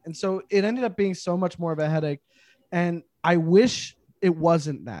of thing. And so it ended up being so much more of a headache. And I wish it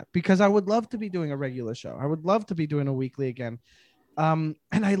wasn't that, because I would love to be doing a regular show. I would love to be doing a weekly again. And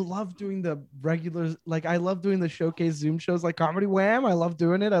I love doing the regulars. Like, I love doing the showcase Zoom shows like Comedy Wham. I love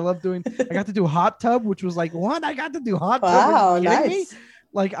doing it. I got to do Hot Tub, which was like, what? I got to do Hot Tub. Wow, Are you kidding me? nice.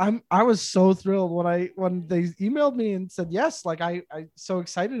 Like, I was so thrilled when they emailed me and said yes. Like, I so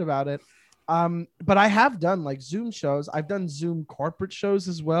excited about it. But I have done like Zoom shows. I've done Zoom corporate shows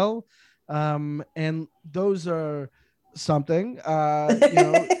as well. And those are something.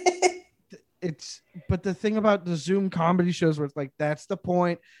 But the thing about the Zoom comedy shows where it's like, that's the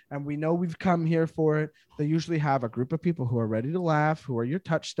point, and we know we've come here for it. They usually have a group of people who are ready to laugh, who are your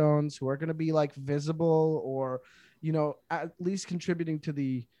touchstones, who are going to be like visible, or, at least contributing to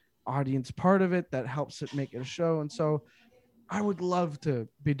the audience part of it that helps it make it a show. And so I would love to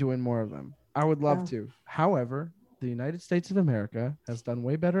be doing more of them. I would love to. However, the United States of America has done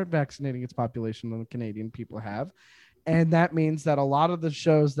way better at vaccinating its population than the Canadian people have. And that means that a lot of the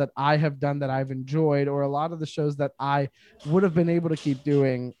shows that I have done that I've enjoyed, or a lot of the shows that I would have been able to keep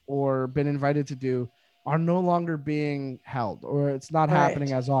doing or been invited to do, are no longer being held, or it's not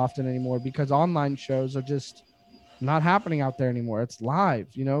happening as often anymore because online shows are just not happening out there anymore. It's live.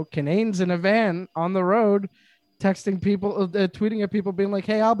 Kanane's in a van on the road texting people, tweeting at people being like,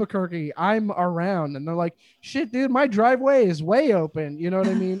 hey, Albuquerque, I'm around. And they're like, shit, dude, my driveway is way open. You know what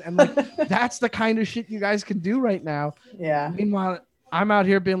I mean? And like, that's the kind of shit you guys can do right now. Yeah. Meanwhile, I'm out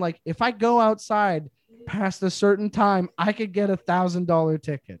here being like, if I go outside past a certain time, I could get $1,000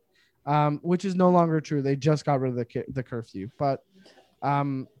 ticket, which is no longer true. They just got rid of the curfew. But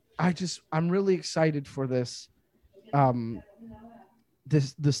I'm really excited for this.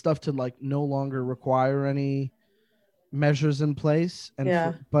 This stuff to like no longer require any measures in place,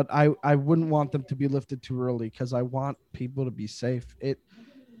 and but I wouldn't want them to be lifted too early because I want people to be safe.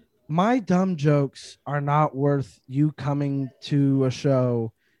 My dumb jokes are not worth you coming to a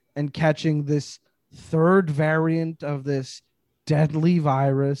show and catching this third variant of this deadly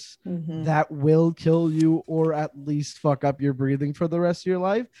virus that will kill you or at least fuck up your breathing for the rest of your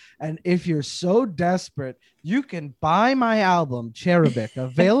life. And if you're so desperate, you can buy my album Cherubic,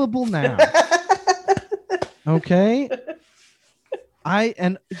 available now. Okay.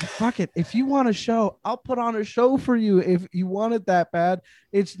 And fuck it. If you want a show, I'll put on a show for you. If you want it that bad,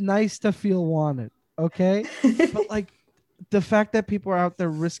 it's nice to feel wanted. Okay. But like the fact that people are out there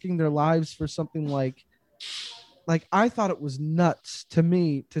risking their lives for something like I thought it was nuts to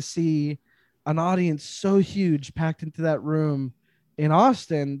me to see an audience so huge packed into that room in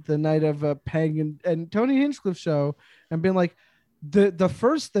Austin the night of a Peg and Tony Hinchcliffe show, and being like, the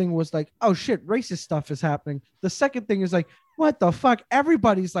first thing was like, oh shit, racist stuff is happening. The second thing is like, what the fuck?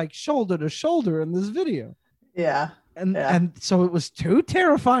 Everybody's like shoulder to shoulder in this video. Yeah. And so it was two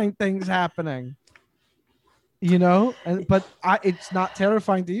terrifying things happening, but it's not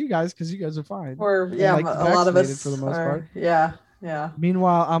terrifying to you guys because you guys are fine. Or a lot of us for the most part. Yeah.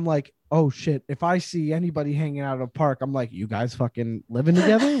 Meanwhile, I'm like, oh shit, if I see anybody hanging out at a park, I'm like, you guys fucking living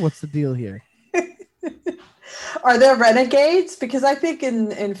together? What's the deal here? Are there renegades? Because I think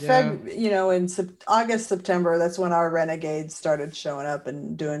in August, September, that's when our renegades started showing up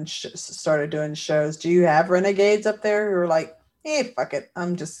and started doing shows. Do you have renegades up there who are like, hey, fuck it,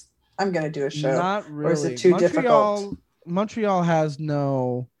 I'm going to do a show? Not really. Or is it too difficult? Montreal has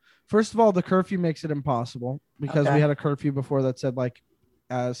no. First of all, the curfew makes it impossible because we had a curfew before that said like,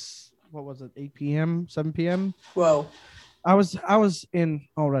 what was it, 8 p.m., 7 p.m.? Whoa. I was in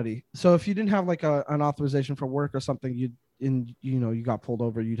already. So if you didn't have like an authorization for work or something, you got pulled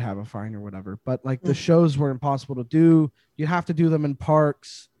over, you'd have a fine or whatever. But like the shows were impossible to do. You have to do them in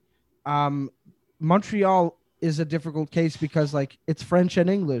parks. Montreal is a difficult case because like it's French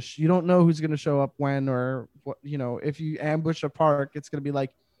and English. You don't know who's going to show up when or what, if you ambush a park, it's going to be like,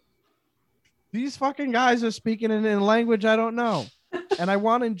 these fucking guys are speaking in a language I don't know. And I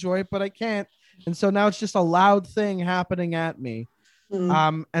want to enjoy it, but I can't. And so now it's just a loud thing happening at me.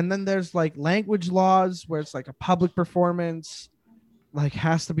 And then there's like language laws where it's like a public performance, like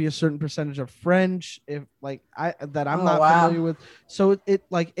has to be a certain percentage of French I'm not familiar with. So it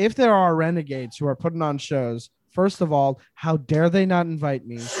like, if there are renegades who are putting on shows, first of all, how dare they not invite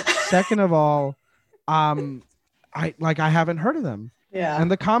me? Second of all, I haven't heard of them. Yeah.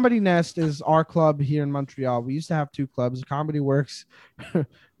 And the Comedy Nest is our club here in Montreal. We used to have two clubs, Comedy Works,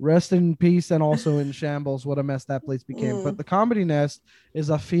 rest in peace, and also in shambles. What a mess that place became. But the Comedy Nest is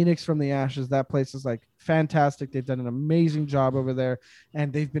a phoenix from the ashes. That place is like fantastic. They've done an amazing job over there.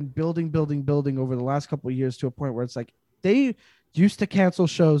 And they've been building over the last couple of years to a point where it's like they used to cancel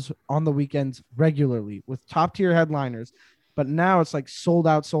shows on the weekends regularly with top tier headliners. But now it's like sold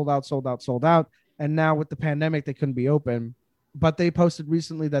out. And now with the pandemic, they couldn't be open. But they posted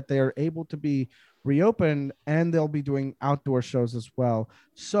recently that they are able to be reopened and they'll be doing outdoor shows as well.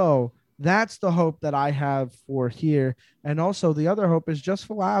 So that's the hope that I have for here. And also the other hope is Just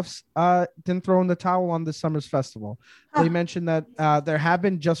for Laughs didn't throw in the towel on this summer's festival. They mentioned that there have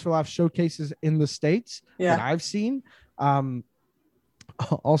been Just for Laughs showcases in the States that I've seen.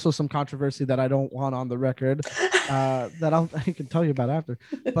 Also some controversy that I don't want on the record that I can tell you about after.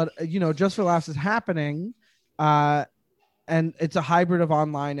 But, Just for Laughs is happening. and it's a hybrid of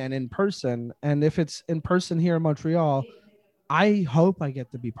online and in person. And if it's in person here in Montreal, I hope I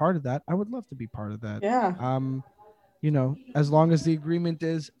get to be part of that. I would love to be part of that. Yeah. As long as the agreement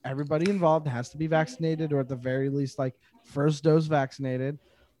is everybody involved has to be vaccinated, or at the very least, like first dose vaccinated.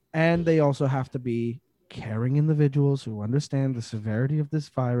 And they also have to be caring individuals who understand the severity of this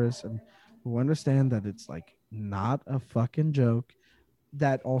virus and who understand that it's like not a fucking joke,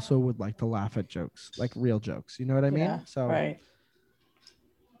 that also would like to laugh at jokes, like real jokes. You know what I mean? Yeah. So Right.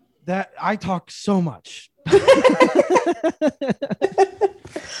 that I talk so much.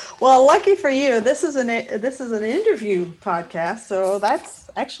 Well, lucky for you, this is an interview podcast, so that's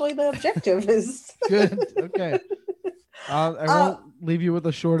actually the objective. Is good. Okay. I won't leave you with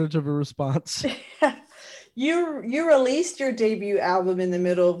a shortage of a response. You released your debut album in the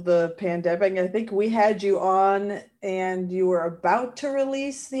middle of the pandemic. I think we had you on, and you were about to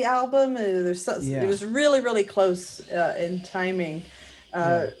release the album. It was really, really close in timing.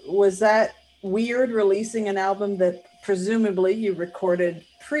 Was that weird, releasing an album that presumably you recorded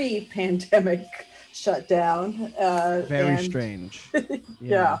pre-pandemic shutdown? Very strange.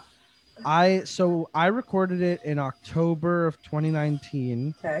 Yeah. I recorded it in October of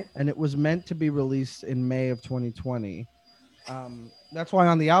 2019. Okay. And it was meant to be released in May of 2020. That's why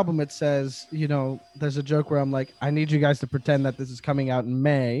on the album it says, there's a joke where I'm like, I need you guys to pretend that this is coming out in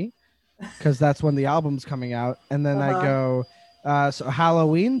May, because that's when the album's coming out. And then I go, so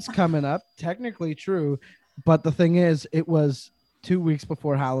Halloween's coming up. Technically true, but the thing is, it was 2 weeks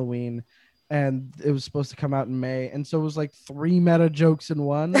before Halloween, and it was supposed to come out in May. And so it was like 3 meta jokes in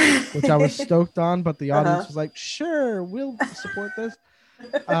one, which I was stoked on, but the audience was like, sure, we'll support this.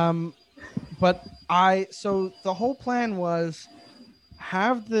 But the whole plan was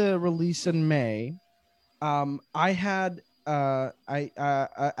have the release in May. I had a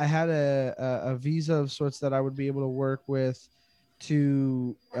visa of sorts that I would be able to work with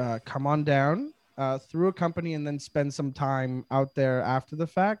to come on down through a company and then spend some time out there after the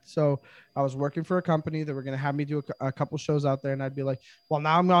fact. So I was working for a company that were going to have me do a couple shows out there, and I'd be like, well,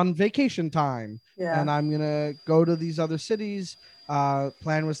 now I'm on vacation time, and I'm going to go to these other cities.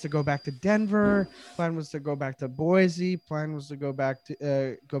 Plan was to go back to Denver. Plan was to go back to Boise. Plan was to go back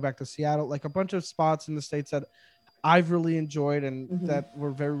to Seattle, like a bunch of spots in the States that I've really enjoyed and that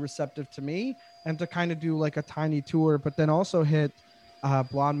were very receptive to me, and to kind of do like a tiny tour, but then also hit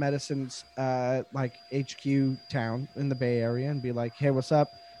Blonde Medicine's like HQ town in the Bay Area and be like, hey, what's up?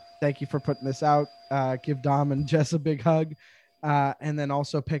 Thank you for putting this out. Give Dom and Jess a big hug. And then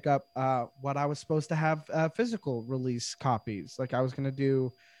also pick up what I was supposed to have physical release copies. Like I was going to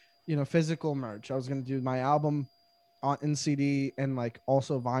do, physical merch. I was going to do my album in CD and like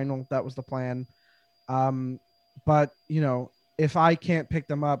also vinyl. That was the plan. But, if I can't pick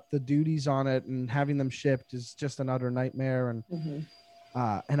them up, the duties on it and having them shipped is just an utter nightmare. And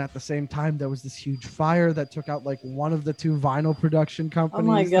at the same time, there was this huge fire that took out like one of the 2 vinyl production companies.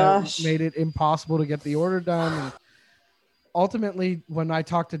 Oh my gosh. That made it impossible to get the order done. And ultimately, when I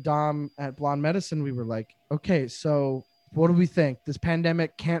talked to Dom at Blonde Medicine, we were like, okay, so what do we think? This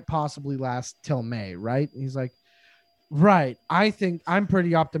pandemic can't possibly last till May, right? And he's like, right. I think I'm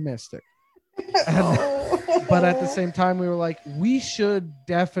pretty optimistic. But at the same time, we were like, we should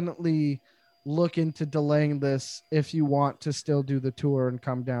definitely look into delaying this if you want to still do the tour and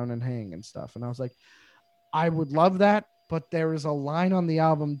come down and hang and stuff. And I was like, I would love that. But there is a line on the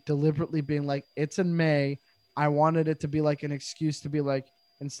album deliberately being like, it's in May. I wanted it to be like an excuse to be like,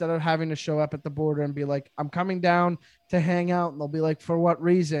 instead of having to show up at the border and be like, I'm coming down to hang out. And they'll be like, for what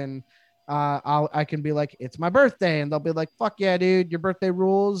reason? I can be like, it's my birthday. And they'll be like, fuck yeah, dude, your birthday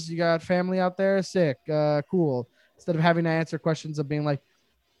rules. You got family out there. Sick. Cool. Instead of having to answer questions of being like,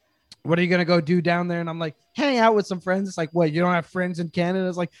 what are you going to go do down there? And I'm like, hang out with some friends. It's like, what, you don't have friends in Canada?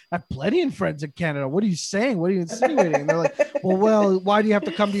 It's like, I have plenty of friends in Canada. What are you saying? What are you insinuating? And they're like, well, why do you have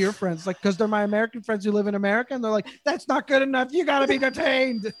to come to your friends? It's like, because they're my American friends who live in America. And they're like, that's not good enough. You got to be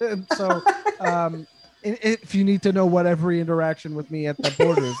detained. And so if you need to know what every interaction with me at the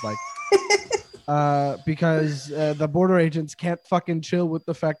border is like, because the border agents can't fucking chill with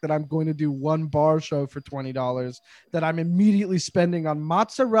the fact that I'm going to do one bar show for $20 that I'm immediately spending on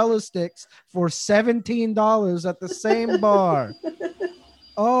mozzarella sticks for $17 at the same bar.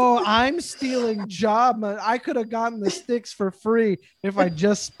 Oh, I'm stealing job money. I could have gotten the sticks for free if I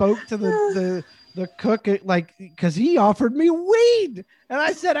just spoke to the cook, like, because he offered me weed. And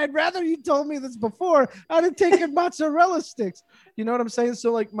I said, I'd rather you told me this before. I'd have taken mozzarella sticks. You know what I'm saying?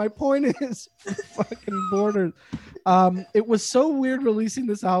 So, like, my point is fucking borders. It was so weird releasing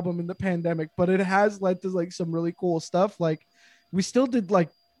this album in the pandemic, but it has led to, like, some really cool stuff. Like, we still did, like,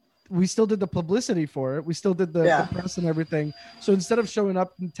 we still did the publicity for it. We still did the press and everything. So instead of showing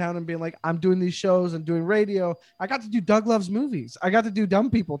up in town and being like, I'm doing these shows and doing radio, I got to do Doug Loves Movies. I got to do Dumb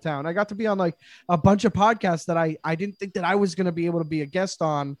People Town. I got to be on like a bunch of podcasts that I didn't think that I was going to be able to be a guest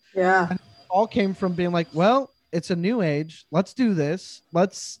on. Yeah. And it all came from being like, well, it's a new age. Let's do this.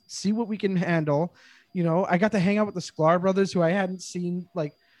 Let's see what we can handle. You know, I got to hang out with the Sklar brothers, who I hadn't seen.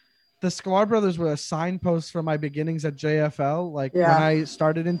 Like, the Sklar brothers were a signpost for my beginnings at JFL. Like, when I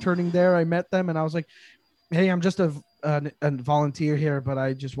started interning there, I met them and I was like, hey, I'm just a volunteer here, but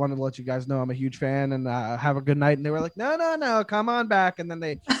I just wanted to let you guys know I'm a huge fan and have a good night. And they were like, no, come on back. And then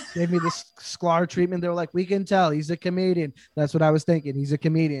they gave me this Sklar treatment. They were like, we can tell he's a comedian. That's what I was thinking. He's a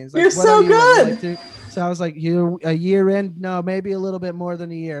comedian. Like, you're so good. Like, so I was like, you a year in? No, maybe a little bit more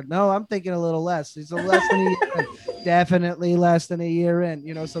than a year. No, I'm thinking a little less. He's a less than a year in. Definitely less than a year in,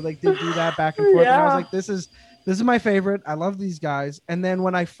 you know? So they did do that back and forth. And I was like, this is my favorite. I love these guys. And then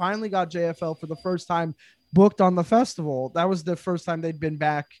when I finally got JFL for the first time booked on the festival, that was the first time they'd been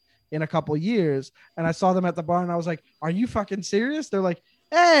back in a couple of years. And I saw them at the bar and I was like, are you fucking serious? They're like,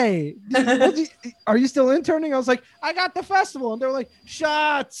 hey, are you still interning? I was like, I got the festival. And they're like,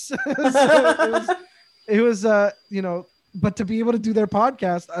 shots. So it was you know, but to be able to do their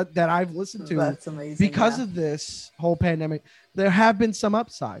podcast that I've listened to, that's amazing, because of this whole pandemic, there have been some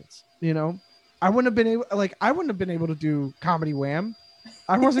upsides. You know, I wouldn't have been able to do Comedy Wham.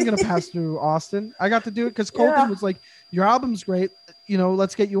 I wasn't going to pass through Austin. I got to do it because Colton was like, your album's great. You know,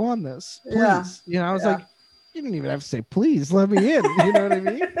 let's get you on this, please. Yeah. You know, I was like, you didn't even have to say, please let me in. You know what I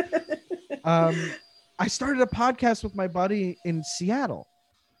mean? I started a podcast with my buddy in Seattle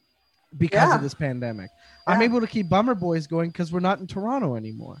because of this pandemic. I'm able to keep Bummer Boys going because we're not in Toronto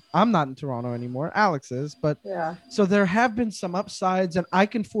anymore. I'm not in Toronto anymore. Alex is, but so there have been some upsides, and I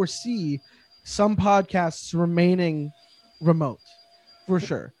can foresee some podcasts remaining remote for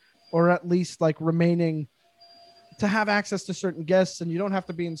sure, or at least like remaining to have access to certain guests, and you don't have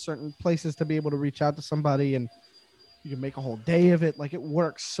to be in certain places to be able to reach out to somebody, and you can make a whole day of it. Like, it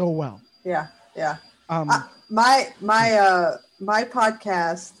works so well. Yeah. My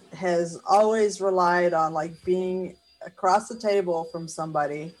podcast has always relied on like being across the table from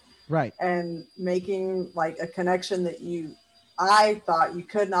somebody, right, and making like a connection that I thought you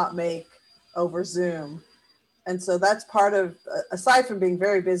could not make over Zoom. And so that's part of, aside from being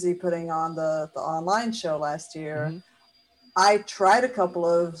very busy putting on the online show last year, I tried a couple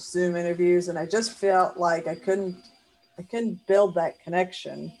of Zoom interviews and I just felt like I couldn't build that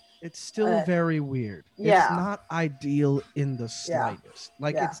connection. It's still very weird. It's not ideal in the slightest.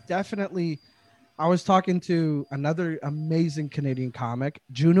 It's definitely, I was talking to another amazing Canadian comic,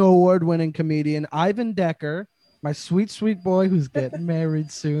 Juno Award-winning comedian, Ivan Decker, my sweet, sweet boy who's getting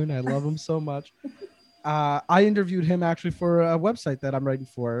married soon. I love him so much. I interviewed him actually for a website that I'm writing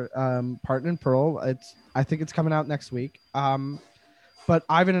for, Partner in Pearl. I think it's coming out next week. But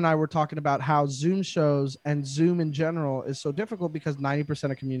Ivan and I were talking about how Zoom shows and Zoom in general is so difficult because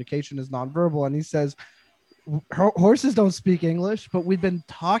 90% of communication is nonverbal. And he says, horses don't speak English, but we've been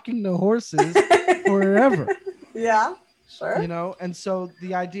talking to horses forever. Yeah, sure. You know, and so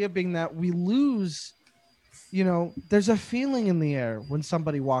the idea being that we lose, you know, there's a feeling in the air when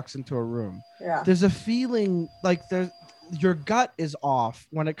somebody walks into a room. Yeah. There's a feeling like your gut is off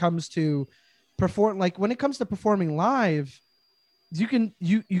when it comes to performing live. You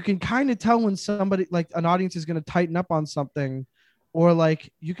can kind of tell when somebody, like an audience, is going to tighten up on something, or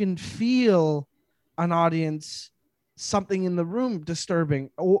like you can feel an audience, something in the room disturbing,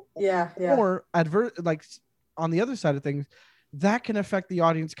 or like on the other side of things, that can affect the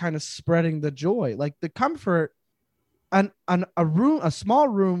audience kind of spreading the joy. Like the comfort, a small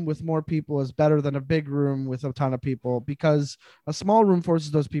room with more people is better than a big room with a ton of people, because a small room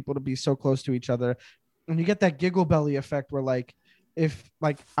forces those people to be so close to each other, and you get that giggle belly effect where like, if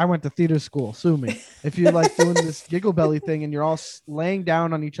like I went to theater school, sue me. If you're like doing this giggle belly thing and you're all laying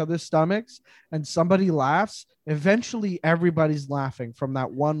down on each other's stomachs and somebody laughs, eventually everybody's laughing from that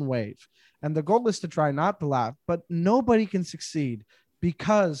one wave. And the goal is to try not to laugh, but nobody can succeed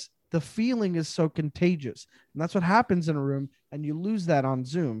because the feeling is so contagious. And that's what happens in a room. And you lose that on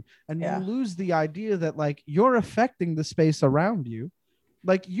Zoom, and you lose the idea that like you're affecting the space around you.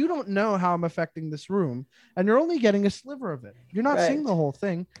 Like, you don't know how I'm affecting this room, and you're only getting a sliver of it. You're not seeing the whole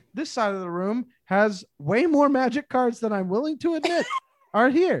thing. This side of the room has way more magic cards than I'm willing to admit are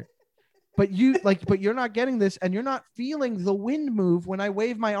here. But you're not getting this, and you're not feeling the wind move when I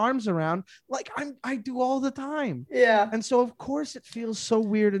wave my arms around like I do all the time. Yeah. And so of course it feels so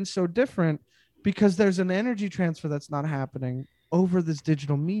weird and so different, because there's an energy transfer that's not happening over this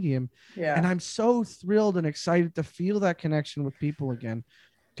digital medium. Yeah. And I'm so thrilled and excited to feel that connection with people again.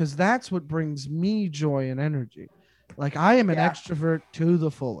 because that's what brings me joy and energy. Like I am an extrovert to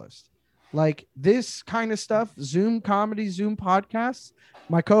the fullest. Like this kind of stuff, Zoom comedy, Zoom podcasts.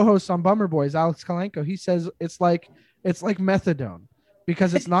 My co-host on Bummer Boys, Alex Kalenko, he says it's like methadone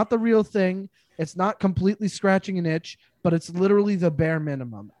because it's not the real thing. It's not completely scratching an itch, but it's literally the bare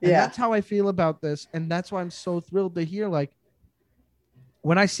minimum. And that's how I feel about this. And that's why I'm so thrilled to hear, like,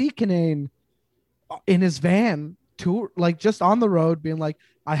 when I see Kinane in his van tour, like just on the road, being like,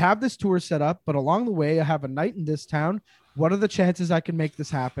 I have this tour set up, but along the way, I have a night in this town. What are the chances I can make this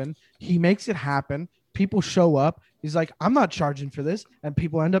happen? He makes it happen. People show up. He's like, I'm not charging for this. And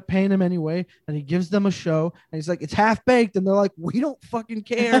people end up paying him anyway. And he gives them a show. And he's like, it's half baked. And they're like, we don't fucking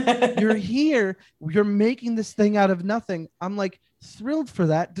care. You're here. You're making this thing out of nothing. I'm like thrilled for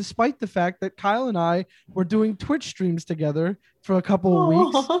that, despite the fact that Kyle and I were doing Twitch streams together for a couple of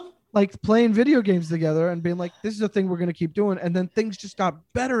weeks, like playing video games together and being like, this is a thing we're going to keep doing. And then things just got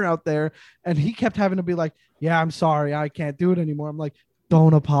better out there. And he kept having to be like, yeah, I'm sorry, I can't do it anymore. I'm like,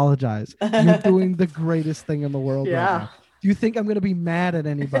 don't apologize. You're doing the greatest thing in the world right now. Do you think I'm going to be mad at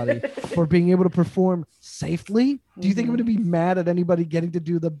anybody for being able to perform safely? Do you think I'm going to be mad at anybody getting to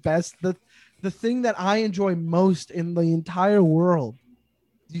do the best, the thing that I enjoy most in the entire world?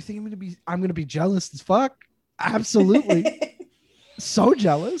 Do you think I'm going to be jealous as fuck? Absolutely. So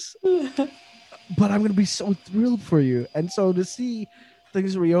jealous. But I'm going to be so thrilled for you. And so to see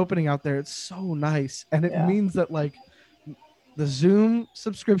things reopening out there, it's so nice. And it means that like the Zoom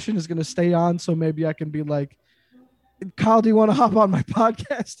subscription is going to stay on. So maybe I can be like, Kyle, do you want to hop on my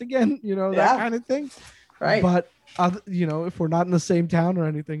podcast again? You know, that kind of thing. Right. But, you know, if we're not in the same town or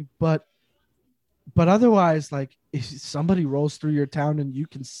anything, but otherwise, like if somebody rolls through your town and you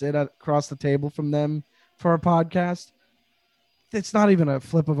can sit across the table from them for a podcast, it's not even a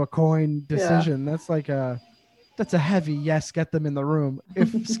flip of a coin decision. That's like that's a heavy yes, get them in the room.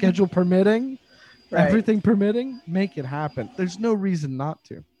 If schedule permitting, everything permitting, make it happen. There's no reason not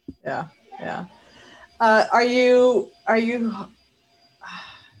to. Yeah. Yeah. Are you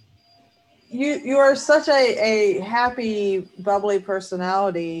are such a happy, bubbly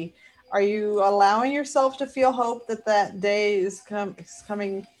personality. Are you allowing yourself to feel hope that day is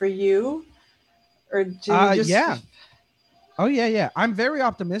coming for you? Or do you just... Yeah. Oh yeah. I'm very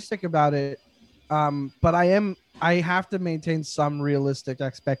optimistic about it. But I have to maintain some realistic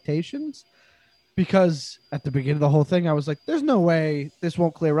expectations, because at the beginning of the whole thing, I was like, there's no way this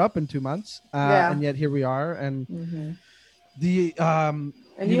won't clear up in 2 months. And yet here we are. And you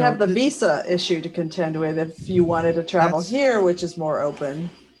have the visa issue to contend with if you wanted to travel here, which is more open.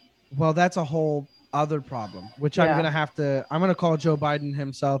 Well, that's a whole other problem, which I'm going to call Joe Biden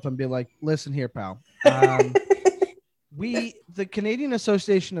himself and be like, listen here, pal. The Canadian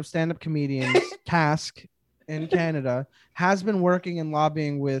Association of Stand-Up Comedians, CASC, in Canada, has been working and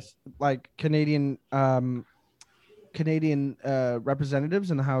lobbying with like Canadian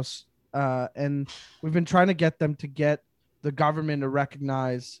representatives in the House, and we've been trying to get them to get the government to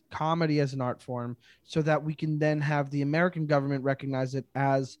recognize comedy as an art form, so that we can then have the American government recognize it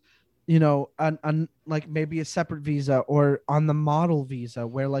as, you know, like maybe a separate visa or on the model visa,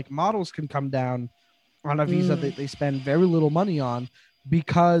 where like models can come down on a visa that they spend very little money on,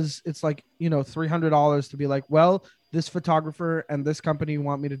 because it's like, you know, $300 to be like, well, this photographer and this company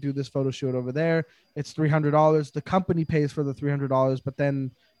want me to do this photo shoot over there. It's $300. The company pays for the $300, but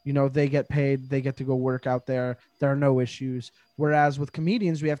then, you know, they get paid, they get to go work out there. There are no issues. Whereas with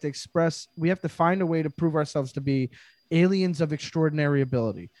comedians, we have to find a way to prove ourselves to be aliens of extraordinary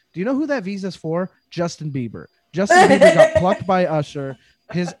ability. Do you know who that visa's for? Justin Bieber. Justin Bieber got plucked by Usher.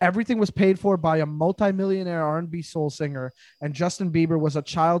 Everything was paid for by a multimillionaire R&B soul singer, and Justin Bieber was a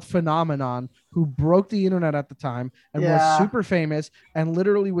child phenomenon who broke the internet at the time and was super famous and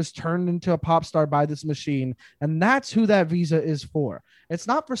literally was turned into a pop star by this machine. And that's who that visa is for. It's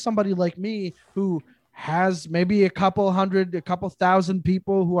not for somebody like me who has maybe a couple thousand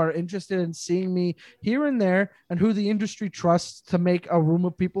people who are interested in seeing me here and there, and who the industry trusts to make a room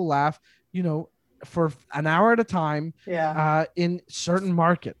of people laugh, you know, for an hour at a time, in certain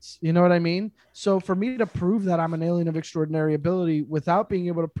markets. You know what I mean? So for me to prove that I'm an alien of extraordinary ability without being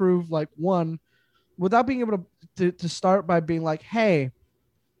able to prove, like, without being able to start by being like, hey,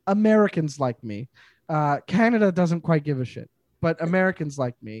 Americans like me. Canada doesn't quite give a shit, but Americans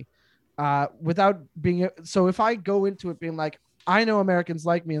like me. So if I go into it being like, I know Americans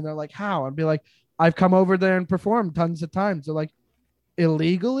like me, and they're like, how? I'd be like, I've come over there and performed tons of times. They're like,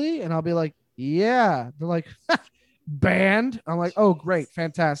 illegally? And I'll be like, yeah. They're like, banned. I'm like, oh, great,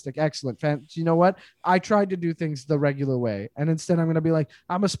 fantastic, excellent. You know what? I tried to do things the regular way, and instead I'm going to be like,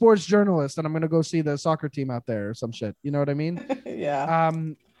 I'm a sports journalist, and I'm going to go see the soccer team out there or some shit. You know what I mean? Yeah.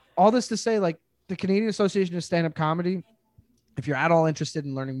 All this to say, like, the Canadian Association of Stand-Up Comedy, if you're at all interested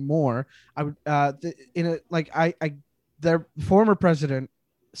in learning more, I would their former president,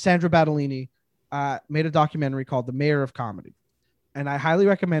 Sandra Battellini, made a documentary called The Mayor of Comedy, and I highly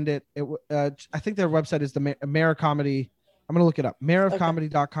recommend it. I think their website is the Mayor of Comedy. I'm gonna look it up,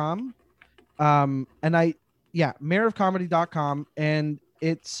 mayorofcomedy.com. Mayorofcomedy.com, and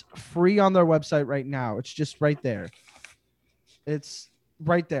it's free on their website right now. It's just right there. It's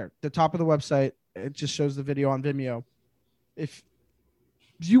right there, the top of the website. It just shows the video on Vimeo. If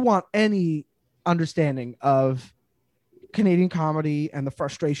you want any understanding of Canadian comedy and the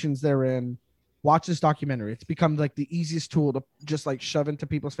frustrations therein, watch this documentary. It's become like the easiest tool to just like shove into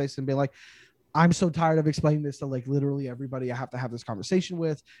people's face and be like, I'm so tired of explaining this to like literally everybody I have to have this conversation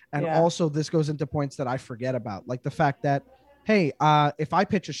with. And also this goes into points that I forget about, like the fact that, hey, if I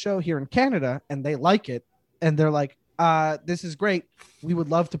pitch a show here in Canada and they like it and they're like, this is great, we would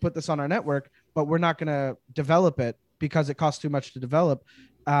love to put this on our network, but we're not going to develop it because it costs too much to develop.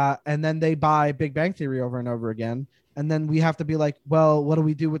 And then they buy Big Bang Theory over and over again. And then we have to be like, well, what do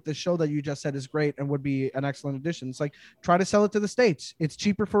we do with this show that you just said is great and would be an excellent addition? It's like, try to sell it to the States. It's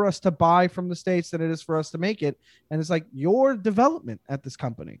cheaper for us to buy from the States than it is for us to make it. And it's like, your development at this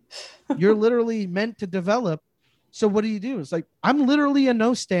company, you're literally meant to develop. So what do? It's like, I'm literally a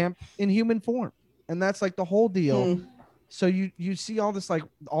no stamp in human form. And that's like the whole deal. So you see all this, like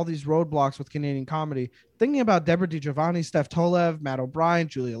all these roadblocks with Canadian comedy. Thinking about Deborah DiGiovanni, Steph Tolev, Matt O'Brien,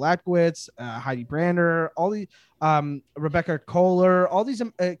 Julia Latkowitz, Heidi Brander, all the Rebecca Kohler, all these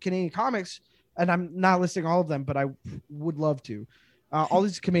Canadian comics, and I'm not listing all of them, but I would love to. All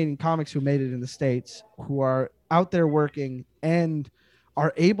these Canadian comics who made it in the States, who are out there working and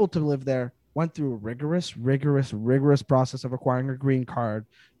are able to live there, went through a rigorous process of acquiring a green card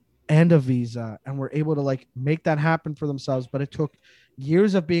and a visa, and were able to like make that happen for themselves. But it took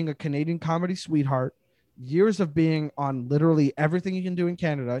years of being a Canadian comedy sweetheart, years of being on literally everything you can do in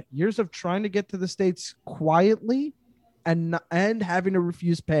Canada, years of trying to get to the States quietly and having to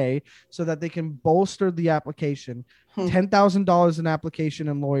refuse pay so that they can bolster the application. $10,000 an application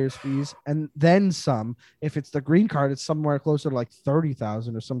and lawyers fees, and then some. If it's the green card, it's somewhere closer to like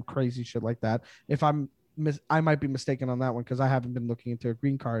 30,000 or some crazy shit like that. If I might be mistaken on that one because I haven't been looking into a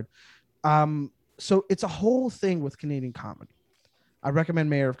green card. So it's a whole thing with Canadian comedy. I recommend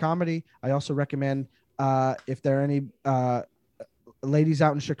Mayor of Comedy. I also recommend if there are any ladies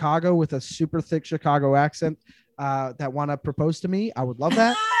out in Chicago with a super thick Chicago accent that want to propose to me, I would love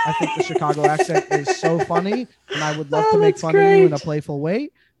that. I think the Chicago accent is so funny, and I would love to make fun of you in a playful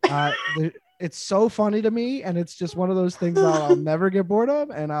way. It's so funny to me, and it's just one of those things I'll never get bored of,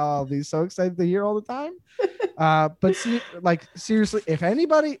 and I'll be so excited to hear all the time. But seriously, if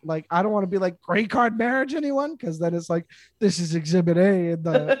anybody, like, I don't want to be like green card marriage anyone, because then it's like this is exhibit A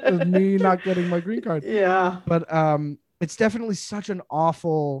and me not getting my green card. Yeah. But it's definitely such an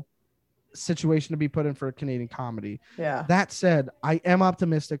awful situation to be put in for a Canadian comedy. Yeah. That said, I am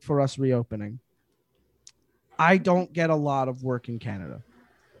optimistic for us reopening. I don't get a lot of work in Canada.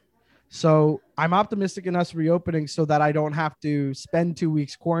 So I'm optimistic in us reopening so that I don't have to spend 2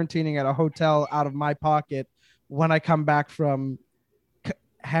 weeks quarantining at a hotel out of my pocket when I come back from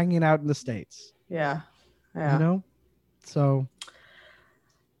hanging out in the States. Yeah. You know? So.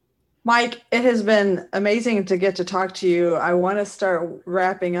 Mike, it has been amazing to get to talk to you. I want to start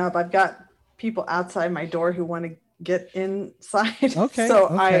wrapping up. I've got people outside my door who want to get inside. Okay. So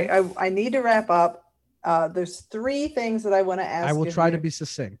okay. I need to wrap up. There's 3 things that I want to ask. I will try to be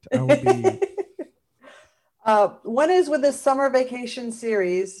succinct. I will be. One is with this summer vacation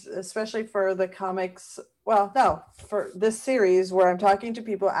series, especially for the comics. Well, no, for this series where I'm talking to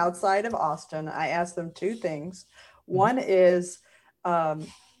people outside of Austin, I asked them 2 things. One is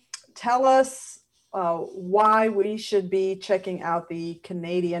tell us why we should be checking out the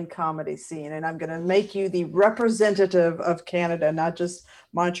Canadian comedy scene. And I'm going to make you the representative of Canada, not just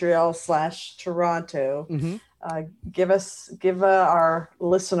Montreal/Toronto. Mm-hmm. Give our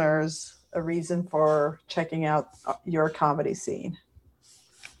listeners a reason for checking out your comedy scene.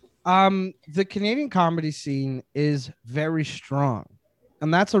 The Canadian comedy scene is very strong,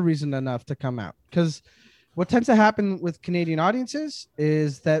 and that's a reason enough to come out, because what tends to happen with Canadian audiences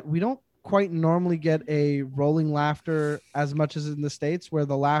is that we don't quite normally get a rolling laughter as much as in the States, where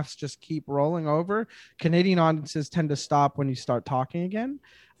the laughs just keep rolling over. Canadian audiences tend to stop when you start talking again.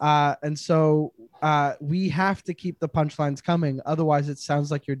 And so we have to keep the punchlines coming. Otherwise, it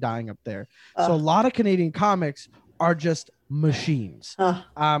sounds like you're dying up there. So a lot of Canadian comics are just machines. Huh.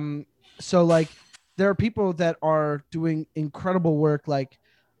 So like there are people that are doing incredible work. Like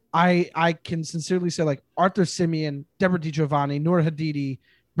I can sincerely say like Arthur Simeon, Deborah DiGiovanni, Noor Hadidi,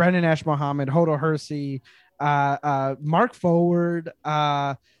 Brendan Ash Mohammed, Hodo Hersey, Mark Forward,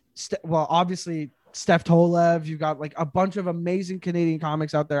 well, obviously Steph Tolev. You've got like a bunch of amazing Canadian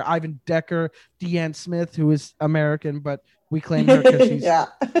comics out there. Ivan Decker, Deanne Smith, who is American, but we claim her because she's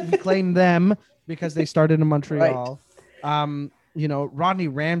we claim them because they started in Montreal. Right. You know, Rodney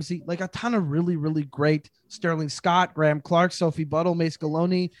Ramsey, like a ton of really, really great Sterling Scott, Graham Clark, Sophie Buttle, Mace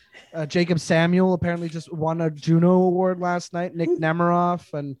Galoni, Jacob Samuel apparently just won a Juno Award last night, Nick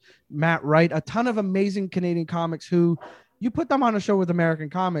Nemiroff and Matt Wright, a ton of amazing Canadian comics who you put them on a show with American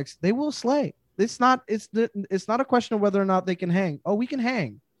comics, they will slay. It's not a question of whether or not they can hang. Oh, we can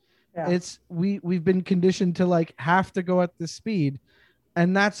hang. Yeah. It's we've been conditioned to like have to go at this speed.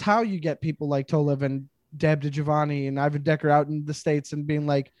 And that's how you get people like Tolev and Deb DiGiovanni and Ivan Decker out in the States and being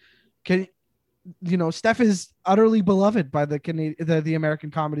like, Steph is utterly beloved by the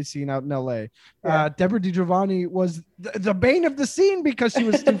American comedy scene out in LA. Yeah. Deborah DiGiovanni was the bane of the scene because she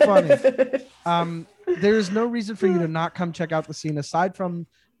was too funny. There's no reason for you to not come check out the scene aside from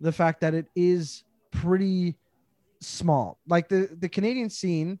the fact that it is pretty small. Like the Canadian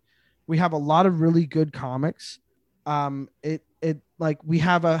scene, we have a lot of really good comics. Like we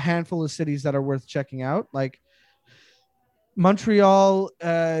have a handful of cities that are worth checking out. Like Montreal,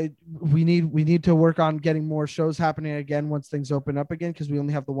 we need to work on getting more shows happening again once things open up again, because we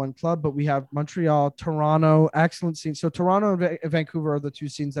only have the one club, but we have Montreal, Toronto, excellent scenes. So Toronto and Vancouver are the two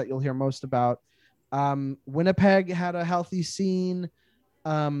scenes that you'll hear most about. Winnipeg had a healthy scene.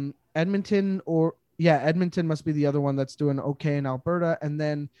 Edmonton must be the other one that's doing okay in Alberta. And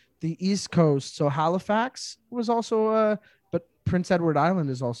then the East Coast. So Halifax was also, but Prince Edward Island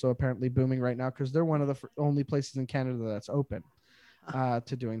is also apparently booming right now because they're one of the only places in Canada that's open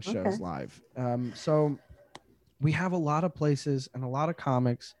to doing shows live. So we have a lot of places and a lot of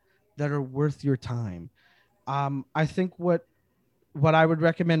comics that are worth your time. I think what I would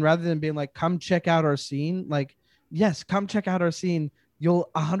recommend, rather than being like, come check out our scene, like, yes, come check out our scene. You'll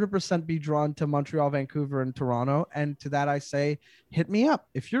 100% be drawn to Montreal, Vancouver, and Toronto. And to that, I say, hit me up.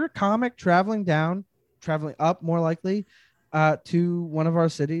 If you're a comic traveling up, more likely, to one of our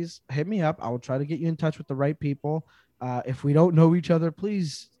cities, hit me up. I will try to get you in touch with the right people. If we don't know each other,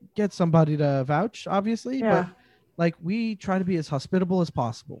 please get somebody to vouch, obviously. Yeah. But like, we try to be as hospitable as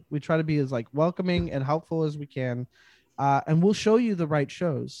possible. We try to be as like welcoming and helpful as we can. And we'll show you the right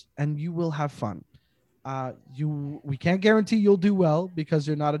shows and you will have fun. We can't guarantee you'll do well because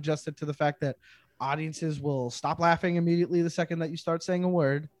you're not adjusted to the fact that audiences will stop laughing immediately the second that you start saying a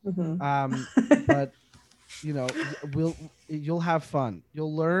word. Mm-hmm. But you'll have fun.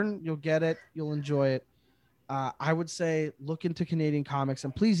 You'll learn, you'll get it, you'll enjoy it. I would say look into Canadian comics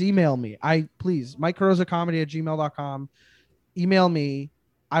and please email me. MikeCarrozzaComedy@gmail.com. Email me.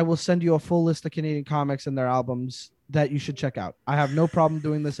 I will send you a full list of Canadian comics and their albums that you should check out. I have no problem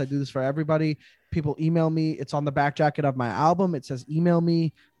doing this. I do this for everybody. People email me. It's on the back jacket of my album. It says email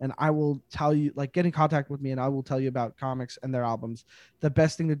me and I will tell you, like, get in contact with me and I will tell you about comics and their albums. The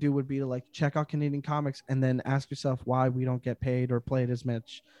best thing to do would be to like check out Canadian comics and then ask yourself why we don't get paid or played as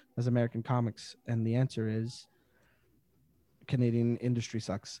much as American comics. And the answer is Canadian industry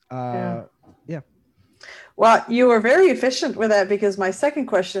sucks. Yeah. Well, you were very efficient with that because my second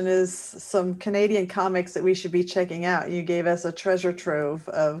question is some Canadian comics that we should be checking out. You gave us a treasure trove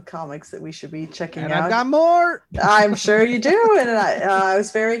of comics that we should be checking out. I've got more. I'm sure you do. And I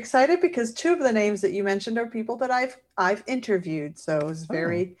was very excited because two of the names that you mentioned are people that I've interviewed. So it was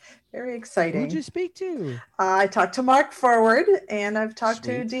very, very exciting. Who did you speak to? I talked to Mark Forward and I've talked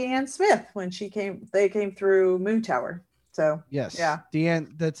to Deanne Smith when they came through Moontower. So yes, yeah,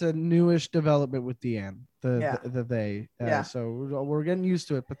 Deanne, that's a newish development with Deanne. So we're getting used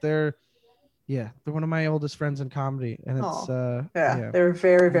to it, but they're one of my oldest friends in comedy, and it's they're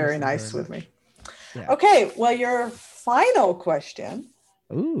very, very nice with me. Yeah. Okay, well, your final question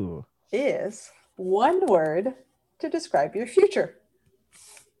is one word to describe your future.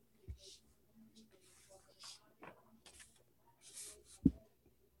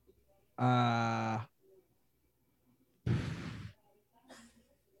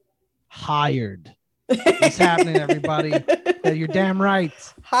 Hired. What's happening, everybody? You're damn right.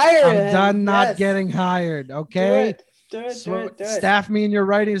 Hired. I'm done not getting hired. Okay. Do it. Staff me in your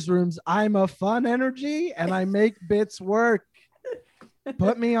writers' rooms. I'm a fun energy and I make bits work.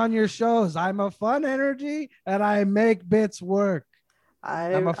 Put me on your shows. I'm a fun energy and I make bits work.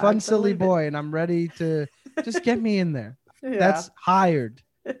 I'm a fun, silly boy, and I'm ready to just get me in there. Yeah. That's hired.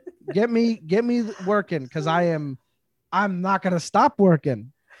 Get me working because I am I'm not going to stop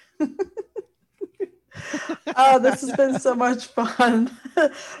working. Oh, this has been so much fun.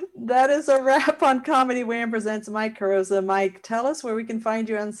 That is a wrap on Comedy Wham Presents Mike Carosa. Mike, tell us where we can find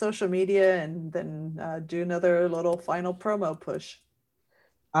you on social media, and then do another little final promo push.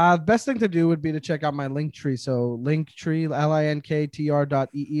 Best thing to do would be to check out my Linktree. So Linktree,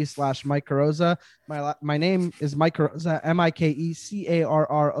 linktr.ee/Mike Carosa. My name is Mike Carosa,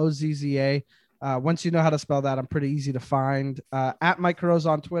 MikeCarrozza. Once you know how to spell that, I'm pretty easy to find. At Mike Carosa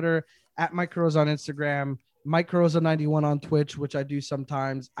on Twitter, at Mike Carosa on Instagram, Mike Carosa 91 on Twitch, which I do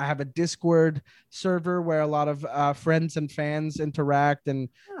sometimes. I have a Discord server where a lot of friends and fans interact and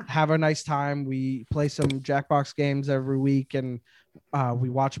have a nice time. We play some Jackbox games every week, and we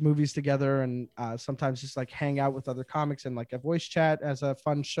watch movies together, and sometimes just like hang out with other comics and like a voice chat as a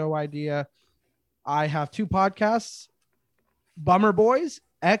fun show idea. I have 2 podcasts, Bummer Boys,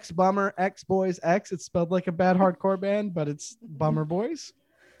 X Bummer, X Boys, X. It's spelled like a bad hardcore band, but it's Bummer Boys,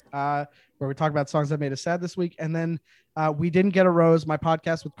 where we talk about songs that made us sad this week. And then We Didn't Get a Rose, my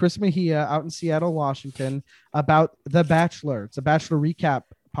podcast with Chris Mejia out in Seattle, Washington, about The Bachelor. It's a Bachelor recap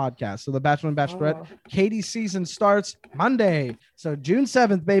podcast. So The Bachelor and Bachelorette, Katie's season starts Monday. So June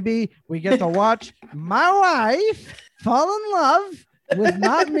 7th, baby, we get to watch my wife fall in love with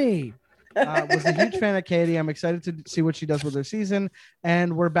not me. Was a huge fan of Katie. I'm excited to see what she does with her season.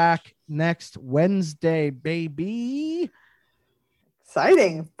 And we're back next Wednesday, baby.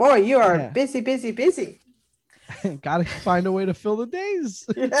 Exciting. Boy, you are busy. Gotta find a way to fill the days.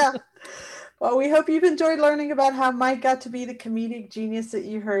 Yeah. Well, we hope you've enjoyed learning about how Mike got to be the comedic genius that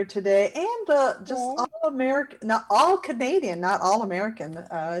you heard today, and just all American, not all Canadian, not all American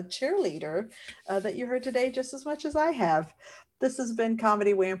cheerleader that you heard today just as much as I have. This has been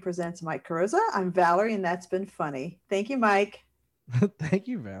Comedy Wham Presents Mike Carosa. I'm Valerie, and that's been funny. Thank you, Mike. Thank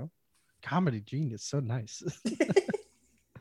you, Val. Comedy genius. So nice.